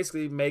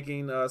basically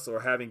making us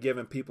or having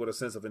given people the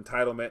sense of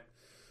entitlement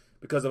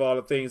because of all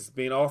the things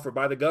being offered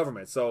by the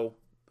government. So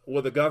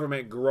will the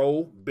government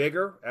grow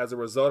bigger as a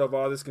result of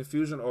all this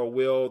confusion, or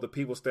will the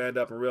people stand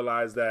up and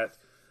realize that,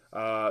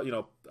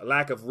 a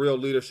lack of real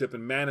leadership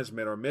and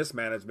management or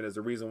mismanagement is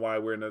the reason why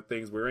we're in the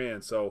things we're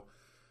in? So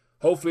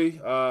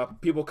hopefully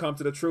people come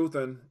to the truth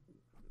and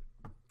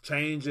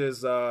change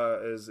is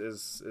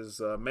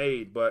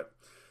made. But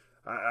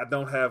I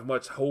don't have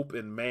much hope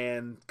in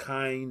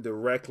mankind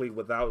directly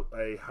without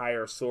a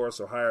higher source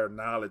or higher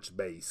knowledge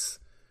base.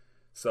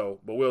 So,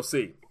 but we'll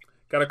see.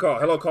 Got a call.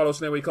 Hello,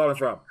 Carlos. Where are you calling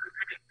from?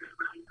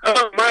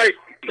 Hello, Mike.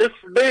 This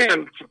is Dan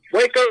from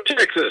Waco,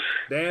 Texas.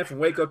 Dan from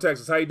Waco,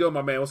 Texas. How you doing,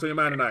 my man? What's on your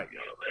mind tonight?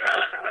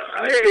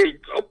 Hey,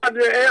 I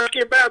wanted to ask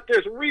you about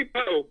this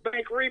repo,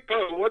 bank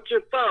repo. What's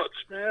your thoughts,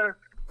 man?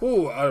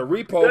 Ooh, a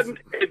repo.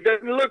 It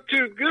doesn't look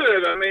too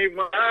good. I mean,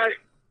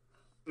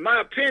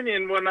 my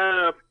opinion, when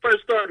I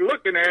first started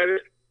looking at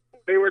it,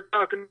 they were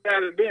talking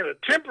about it being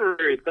a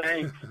temporary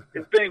thing.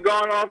 It's been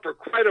going on for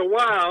quite a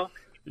while.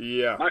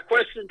 Yeah. My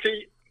question to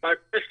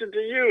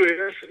you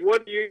is,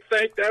 what do you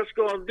think that's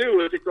going to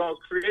do? Is it going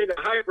to create a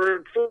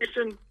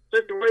hyperinflation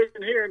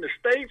situation here in the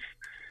States?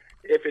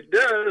 If it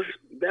does,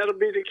 that'll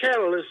be the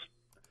catalyst.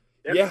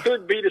 That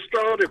could be the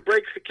straw that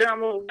breaks the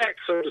camel's back,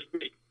 so to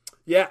speak.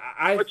 Yeah,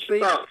 I What's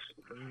think your thoughts?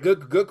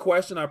 Good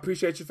question. I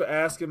appreciate you for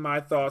asking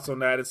my thoughts on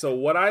that. And so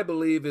what I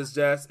believe is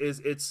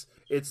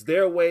it's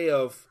their way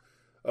of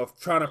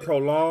trying to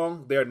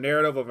prolong their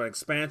narrative of an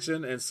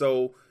expansion. And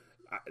so,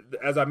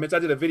 as I mentioned, I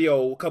did a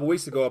video a couple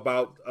weeks ago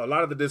about a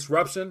lot of the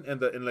disruption and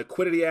the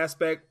liquidity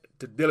aspect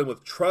to dealing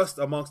with trust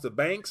amongst the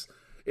banks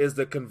is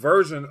the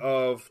conversion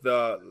of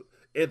the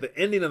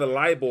ending of the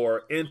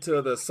LIBOR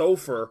into the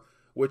SOFR,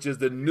 which is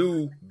the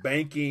new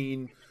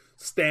banking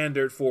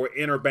standard for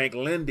interbank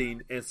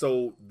lending. And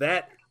so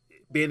that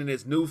being in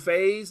its new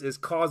phase is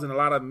causing a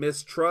lot of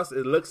mistrust,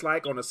 it looks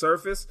like, on the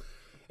surface.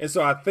 And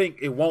so I think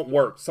it won't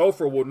work.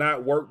 SOFR will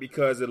not work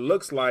because it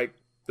looks like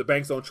the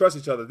banks don't trust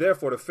each other.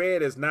 Therefore, the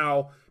Fed is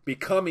now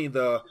becoming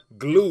the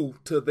glue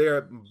to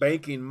their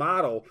banking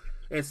model.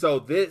 And so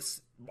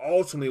this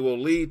ultimately will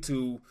lead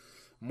to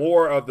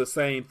more of the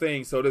same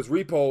thing. So this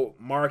repo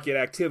market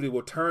activity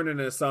will turn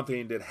into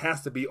something that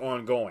has to be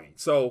ongoing.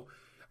 So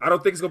I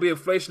don't think it's going to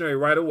be inflationary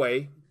right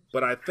away,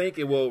 but I think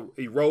it will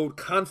erode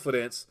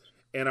confidence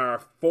in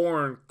our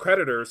foreign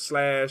creditors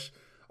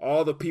 /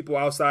 all the people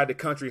outside the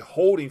country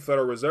holding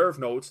Federal Reserve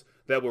notes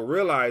that will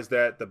realize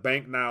that the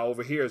bank now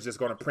over here is just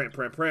going to print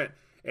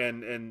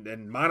and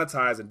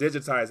monetize and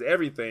digitize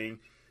everything.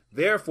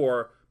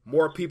 Therefore,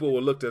 more people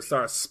will look to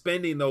start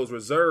spending those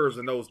reserves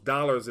and those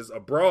dollars is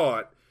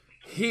abroad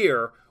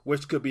here,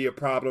 which could be a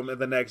problem in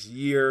the next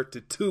year to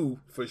two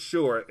for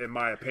sure, in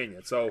my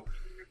opinion. So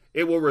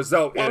it will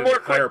result in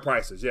higher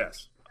prices.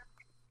 Yes.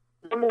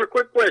 One more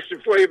quick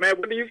question for you, man.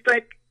 What do you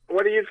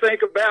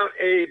think about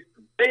a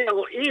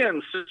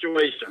bail-in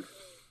situation?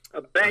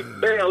 A bank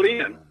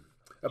bail-in?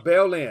 A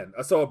bail-in.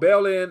 So a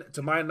bail-in,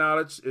 to my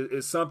knowledge,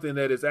 is something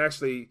that is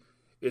actually,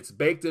 it's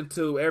baked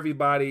into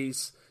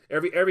everybody's,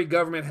 every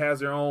government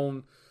has their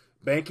own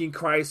banking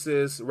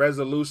crisis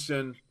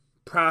resolution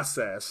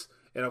process.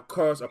 And of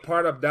course, a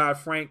part of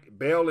Dodd-Frank,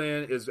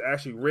 bail-in is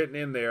actually written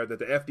in there that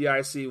the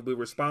FDIC will be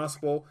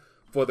responsible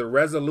for the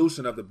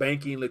resolution of the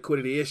banking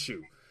liquidity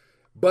issue.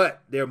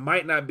 But there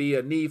might not be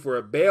a need for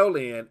a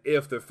bail-in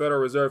if the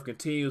Federal Reserve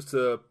continues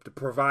to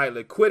provide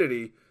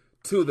liquidity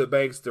to the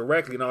banks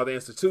directly and all the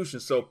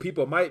institutions. So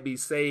people might be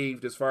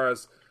saved as far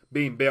as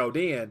being bailed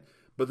in.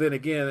 But then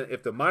again,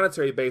 if the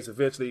monetary base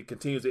eventually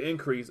continues to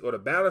increase or the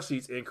balance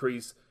sheets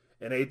increase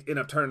and they end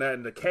up turning that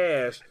into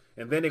cash,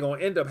 and then they're going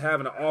to end up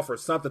having to offer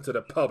something to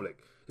the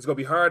public. It's going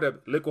to be hard to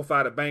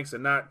liquefy the banks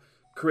and not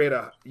create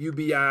a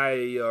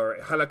UBI or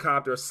a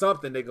helicopter or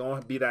something. They're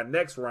going to be that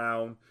next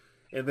round.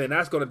 And then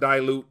that's going to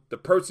dilute the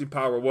purchasing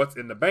power of what's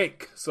in the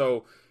bank.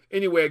 So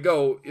anywhere it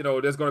go,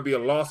 there's going to be a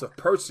loss of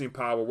purchasing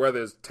power,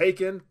 whether it's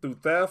taken through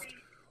theft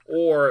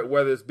or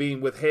whether it's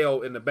being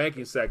withheld in the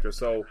banking sector.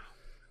 So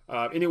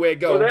anyway it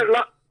go,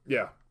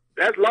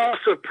 that loss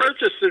of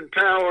purchasing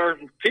power,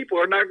 people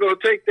are not going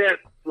to take that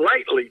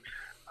lightly.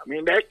 I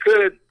mean, that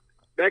could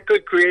that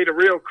could create a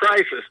real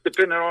crisis,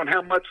 depending on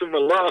how much of a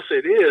loss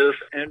it is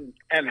and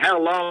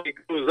how long it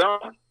goes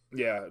on.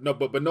 Yeah, no,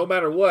 but no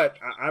matter what,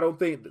 I don't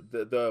think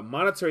the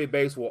monetary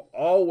base will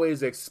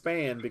always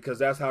expand because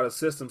that's how the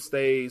system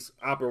stays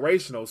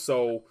operational.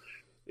 So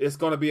it's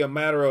going to be a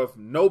matter of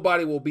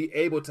nobody will be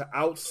able to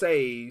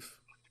outsave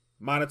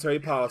monetary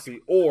policy,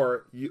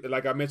 or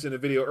like I mentioned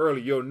in the video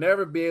earlier, you'll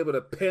never be able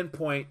to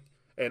pinpoint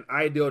an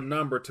ideal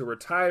number to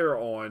retire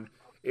on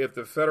if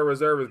the Federal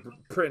Reserve is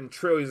printing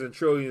trillions and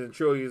trillions and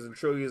trillions and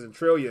trillions and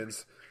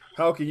trillions.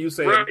 How can you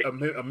say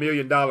 $1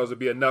 million would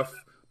be enough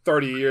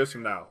 30 years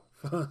from now?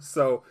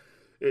 So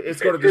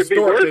it's going to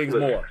distort things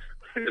more.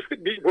 It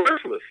would be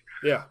worthless.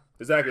 Yeah,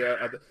 exactly.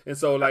 And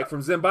so, like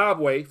from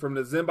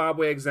the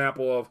Zimbabwe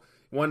example of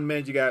 1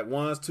 minute you got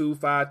 1s, 2s,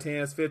 5s,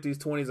 10s, 50s,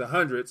 20s, and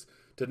 100s.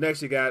 To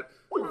next you got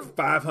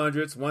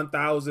 500s,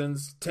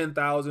 1,000s,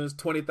 10,000s,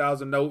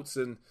 20,000 notes,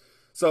 and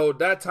so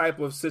that type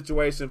of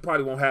situation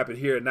probably won't happen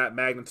here in that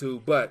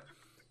magnitude, but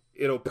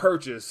it'll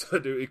purchase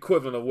the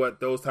equivalent of what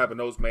those type of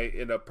notes may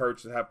end up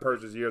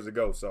purchased years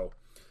ago. So.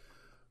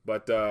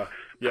 But, yeah.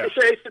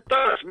 Appreciate your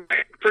thoughts, man.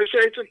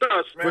 Appreciate your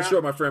thoughts, man. For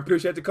sure, my friend.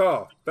 Appreciate the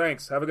call.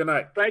 Thanks. Have a good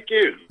night. Thank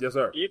you. Yes,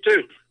 sir. You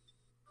too.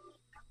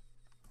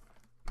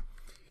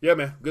 Yeah,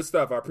 man. Good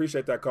stuff. I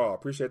appreciate that call.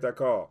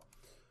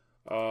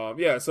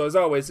 Yeah, so as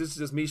always, this is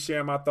just me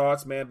sharing my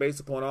thoughts, man, based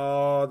upon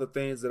all the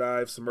things that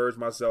I've submerged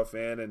myself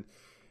in.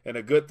 And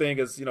a good thing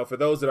is, for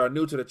those that are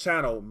new to the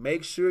channel,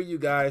 make sure you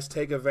guys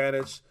take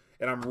advantage.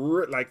 And I'm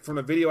like from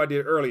the video I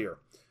did earlier,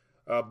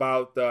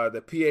 about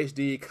the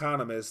PhD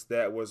economist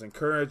that was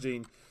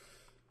encouraging.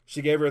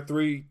 She gave her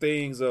 3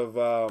 things of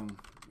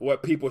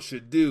what people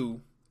should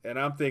do, and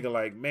I'm thinking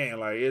like,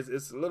 man, like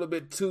it's a little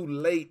bit too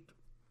late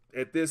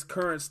at this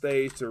current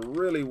stage to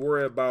really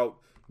worry about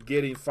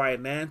getting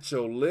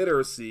financial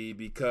literacy,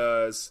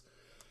 because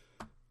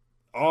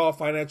all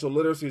financial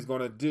literacy is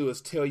going to do is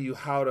tell you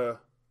how to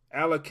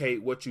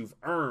allocate what you've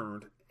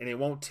earned, and it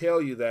won't tell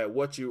you that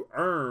what you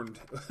earned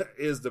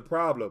is the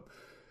problem.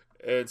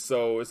 And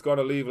so it's going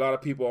to leave a lot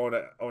of people on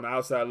the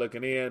outside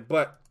looking in,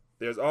 but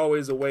there's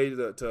always a way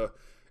to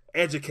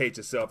educate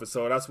yourself. And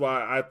so that's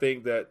why I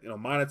think that,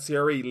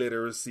 monetary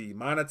literacy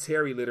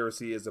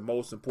is the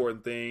most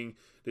important thing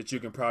that you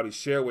can probably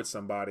share with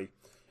somebody.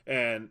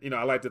 And,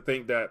 I like to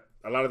think that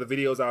a lot of the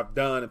videos I've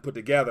done and put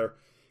together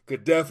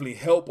could definitely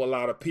help a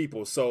lot of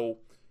people. So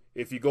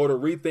if you go to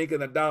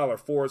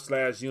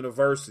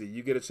rethinkingthedollar.com/university,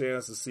 you get a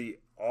chance to see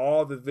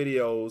all the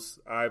videos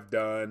I've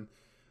done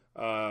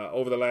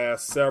over the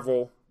last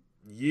several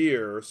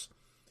years,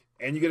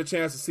 and you get a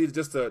chance to see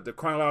just the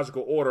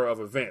chronological order of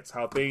events,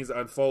 how things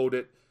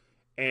unfolded,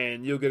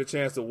 and you'll get a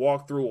chance to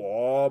walk through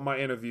all my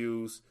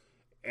interviews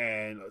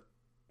and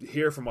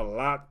hear from a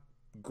lot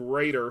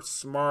greater,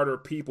 smarter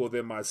people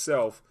than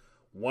myself,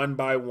 one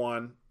by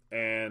one.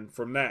 And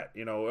from that,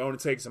 it only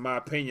takes, in my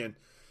opinion,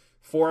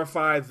 4 or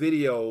 5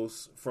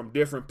 videos from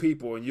different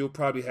people, and you'll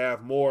probably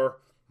have more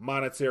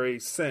monetary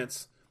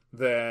sense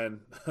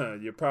than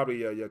you're probably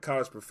your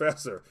college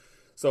professor.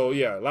 So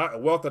yeah, a lot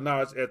of wealth of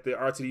knowledge at the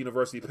RTD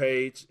University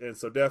page. And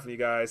so definitely,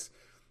 guys,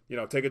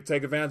 take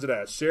advantage of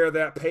that. Share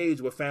that page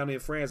with family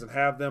and friends and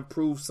have them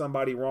prove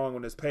somebody wrong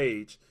on this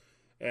page.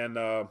 And,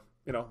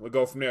 we'll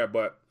go from there.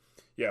 But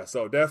yeah,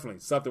 so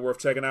definitely something worth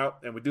checking out.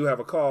 And we do have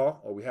a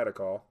call, or we had a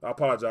call. I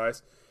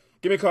apologize.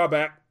 Give me a call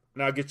back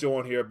and I'll get you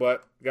on here.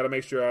 But got to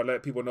make sure I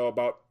let people know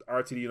about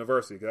RTD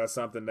University, because that's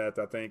something that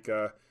I think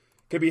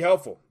could be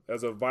helpful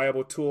as a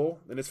viable tool,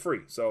 and it's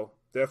free. So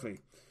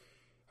definitely,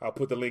 I'll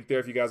put the link there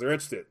if you guys are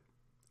interested.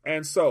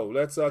 And so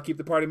let's keep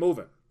the party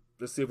moving.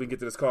 Let's see if we can get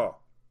to this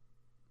call.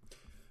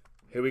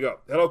 Here we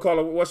go. Hello,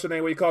 caller. What's your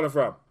name? Where you calling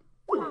from?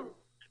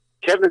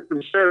 Kevin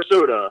from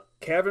Sarasota.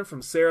 Kevin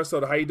from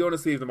Sarasota. How you doing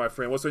this evening, my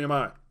friend? What's on your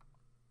mind?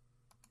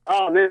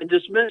 Oh, man,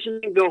 just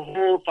mentioning the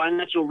whole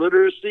financial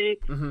literacy,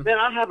 man,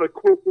 I have a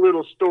quick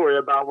little story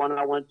about when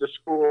I went to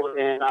school,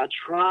 and I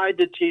tried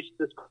to teach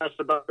this class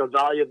about the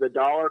value of the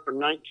dollar from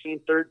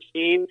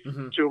 1913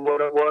 to what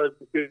it was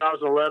in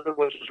 2011,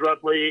 which was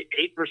roughly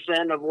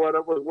 8% of what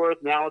it was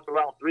worth. Now it's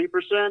around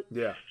 3%.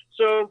 Yeah.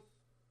 So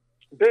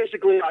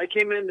basically, I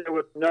came in there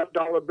with enough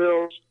dollar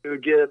bills to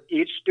give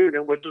each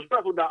student, which was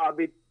roughly about, I'd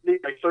be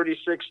like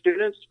 36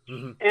 students,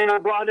 and I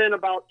brought in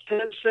about 10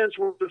 cents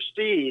worth of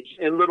seeds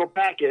in little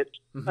packets,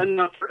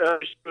 enough for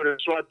every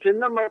student. So I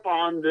pinned them up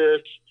on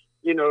this,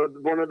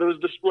 one of those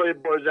display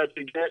boards that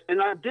you get,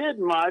 and I did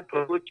my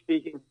public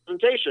speaking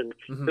presentation.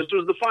 This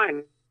was the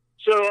final.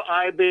 So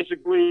I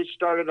basically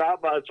started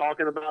out by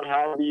talking about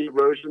how the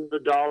erosion of the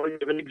dollar,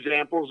 giving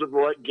examples of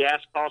what gas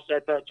costs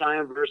at that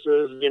time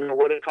versus,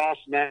 what it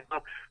costs now,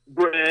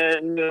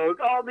 bread,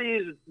 all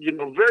these,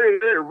 very,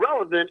 very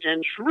relevant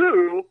and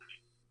true,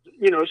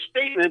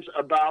 statements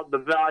about the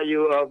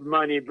value of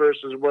money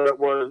versus what it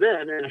was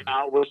then, and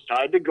how it was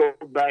tied to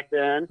gold back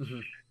then,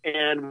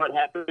 and what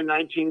happened in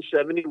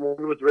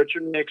 1971 with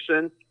Richard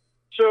Nixon.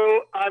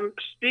 So I'm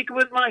speaking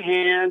with my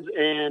hands,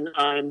 and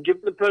I'm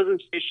giving the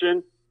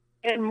presentation,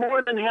 and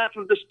more than half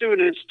of the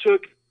students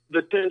took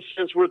the 10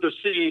 cents worth of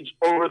seeds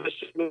over the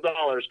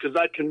 $6 because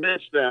I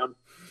convinced them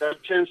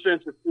that 10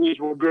 cents of fees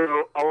will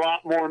grow a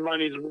lot more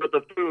money's worth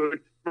of food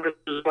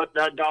versus what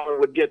that dollar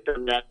would get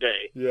them that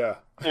day. Yeah.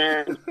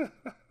 And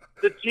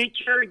the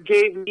teacher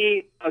gave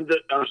me,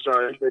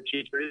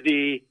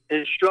 the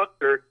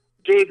instructor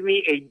gave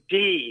me a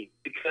D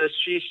because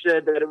she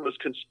said that it was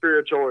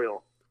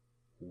conspiratorial.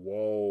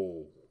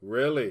 Whoa,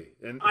 really?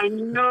 And I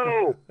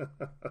know.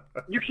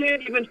 You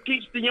can't even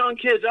teach the young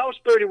kids. I was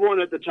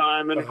 31 at the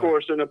time, and of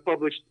course in a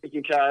public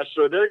speaking class,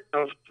 so they're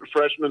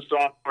freshmen,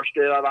 sophomore,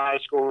 straight out of high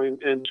school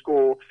in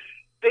school.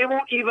 They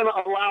won't even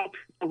allow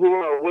people who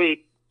are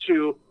awake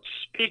to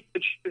speak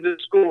to the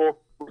school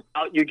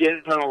without you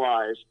getting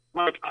penalized.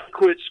 Mike, I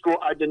quit school.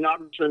 I did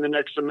not return the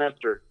next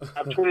semester. I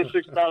have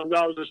 $26,000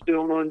 of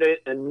student loan debt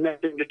and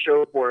nothing to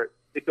show for it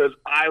because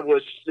I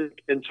was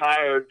sick and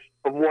tired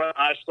of what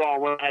I saw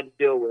and what I had to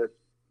deal with.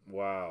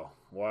 Wow.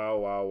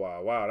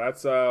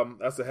 That's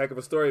a heck of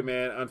a story,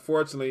 man.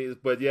 Unfortunately,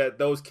 but yet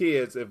those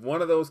kids, if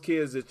one of those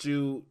kids that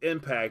you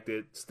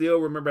impacted still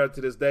remember that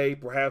to this day,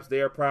 perhaps they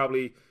are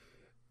probably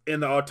in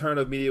the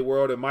alternative media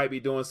world and might be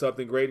doing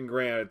something great and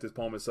grand at this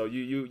moment. So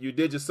you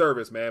did your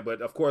service, man.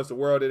 But of course the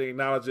world didn't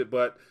acknowledge it.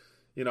 But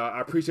you know,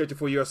 I appreciate you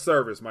for your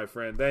service, my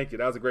friend. Thank you.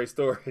 That was a great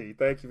story.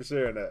 Thank you for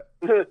sharing that.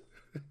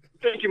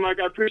 Thank you, Mike.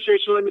 I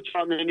appreciate you letting me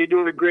talk, man. You're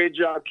doing a great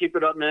job. Keep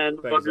it up, man.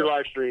 Love your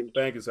live streams.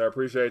 Thank you, sir. I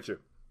appreciate you.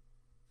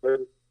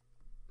 Later.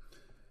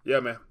 Yeah,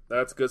 man.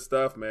 That's good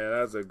stuff, man.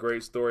 That's a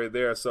great story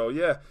there. So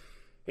yeah,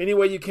 any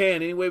way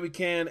we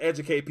can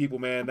educate people,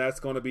 man. That's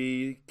going to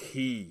be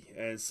key.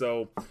 And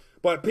so.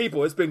 But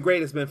people, it's been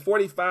great. It's been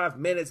 45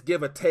 minutes,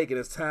 give or take, and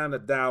it's time to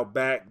dial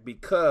back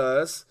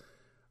because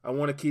I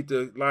want to keep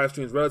the live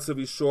streams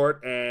relatively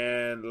short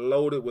and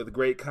loaded with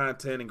great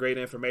content and great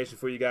information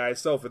for you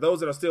guys. So for those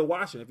that are still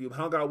watching, if you've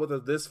hung out with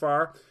us this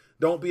far,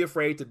 don't be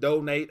afraid to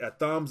donate a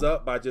thumbs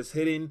up by just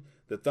hitting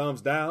the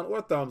thumbs down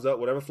or thumbs up,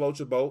 whatever floats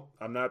your boat.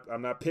 I'm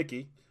not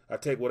picky. I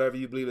take whatever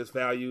you believe is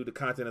value, the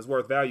content is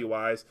worth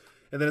value-wise.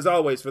 And then as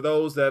always, for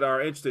those that are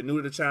interested, new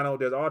to the channel,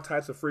 there's all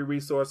types of free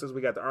resources.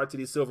 We got the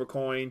RTD Silver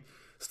Coin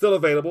still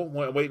available.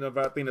 Waiting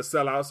for that thing to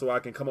sell out so I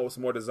can come up with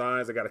some more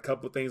designs. I got a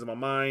couple of things in my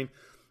mind.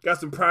 Got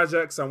some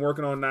projects I'm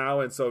working on now,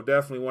 and so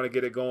definitely want to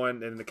get it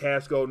going. And the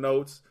Cash Gold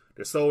notes,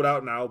 they're sold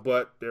out now,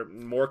 but there are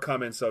more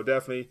coming. So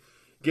definitely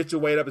get your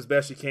weight up as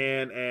best you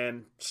can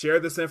and share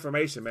this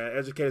information, man.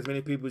 Educate as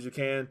many people as you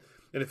can.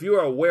 And if you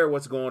are aware of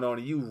what's going on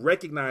and you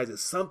recognize that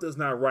something's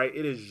not right,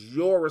 it is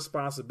your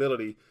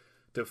responsibility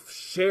to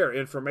share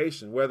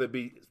information, whether it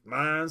be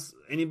mine,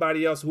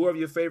 anybody else, whoever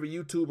your favorite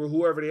YouTuber,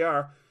 whoever they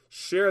are,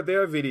 share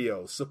their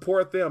videos.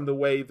 Support them the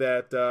way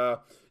that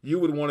you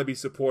would want to be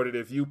supported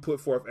if you put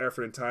forth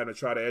effort and time to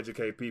try to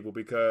educate people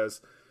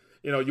because,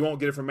 you know, you won't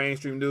get it from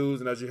mainstream news.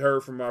 And as you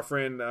heard from our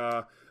friend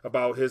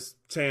about his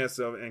chance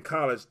in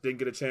college, didn't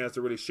get a chance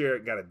to really share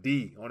it, got a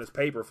D on his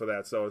paper for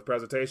that, so his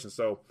presentation.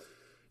 So,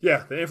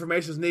 yeah, the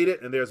information is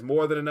needed, and there's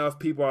more than enough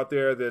people out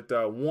there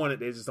that want it.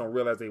 They just don't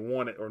realize they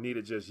want it or need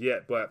it just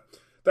yet. But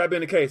that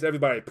being the case,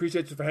 everybody,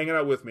 appreciate you for hanging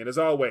out with me. And as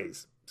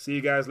always, see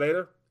you guys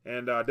later,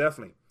 and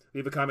definitely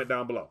leave a comment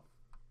down below.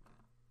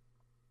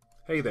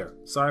 Hey there,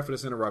 sorry for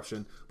this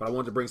interruption, but I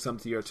wanted to bring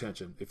something to your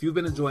attention. If you've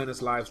been enjoying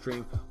this live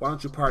stream, why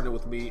don't you partner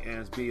with me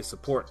and be a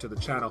support to the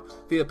channel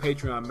via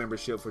Patreon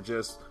membership for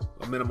just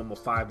a minimum of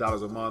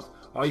 $5 a month.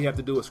 All you have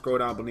to do is scroll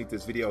down beneath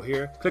this video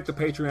here, click the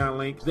Patreon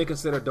link, then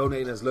consider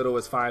donating as little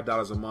as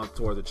 $5 a month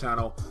toward the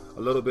channel.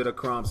 A little bit of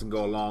crumbs can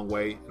go a long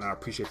way, and I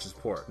appreciate your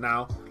support.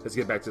 Now, let's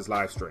get back to this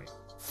live stream.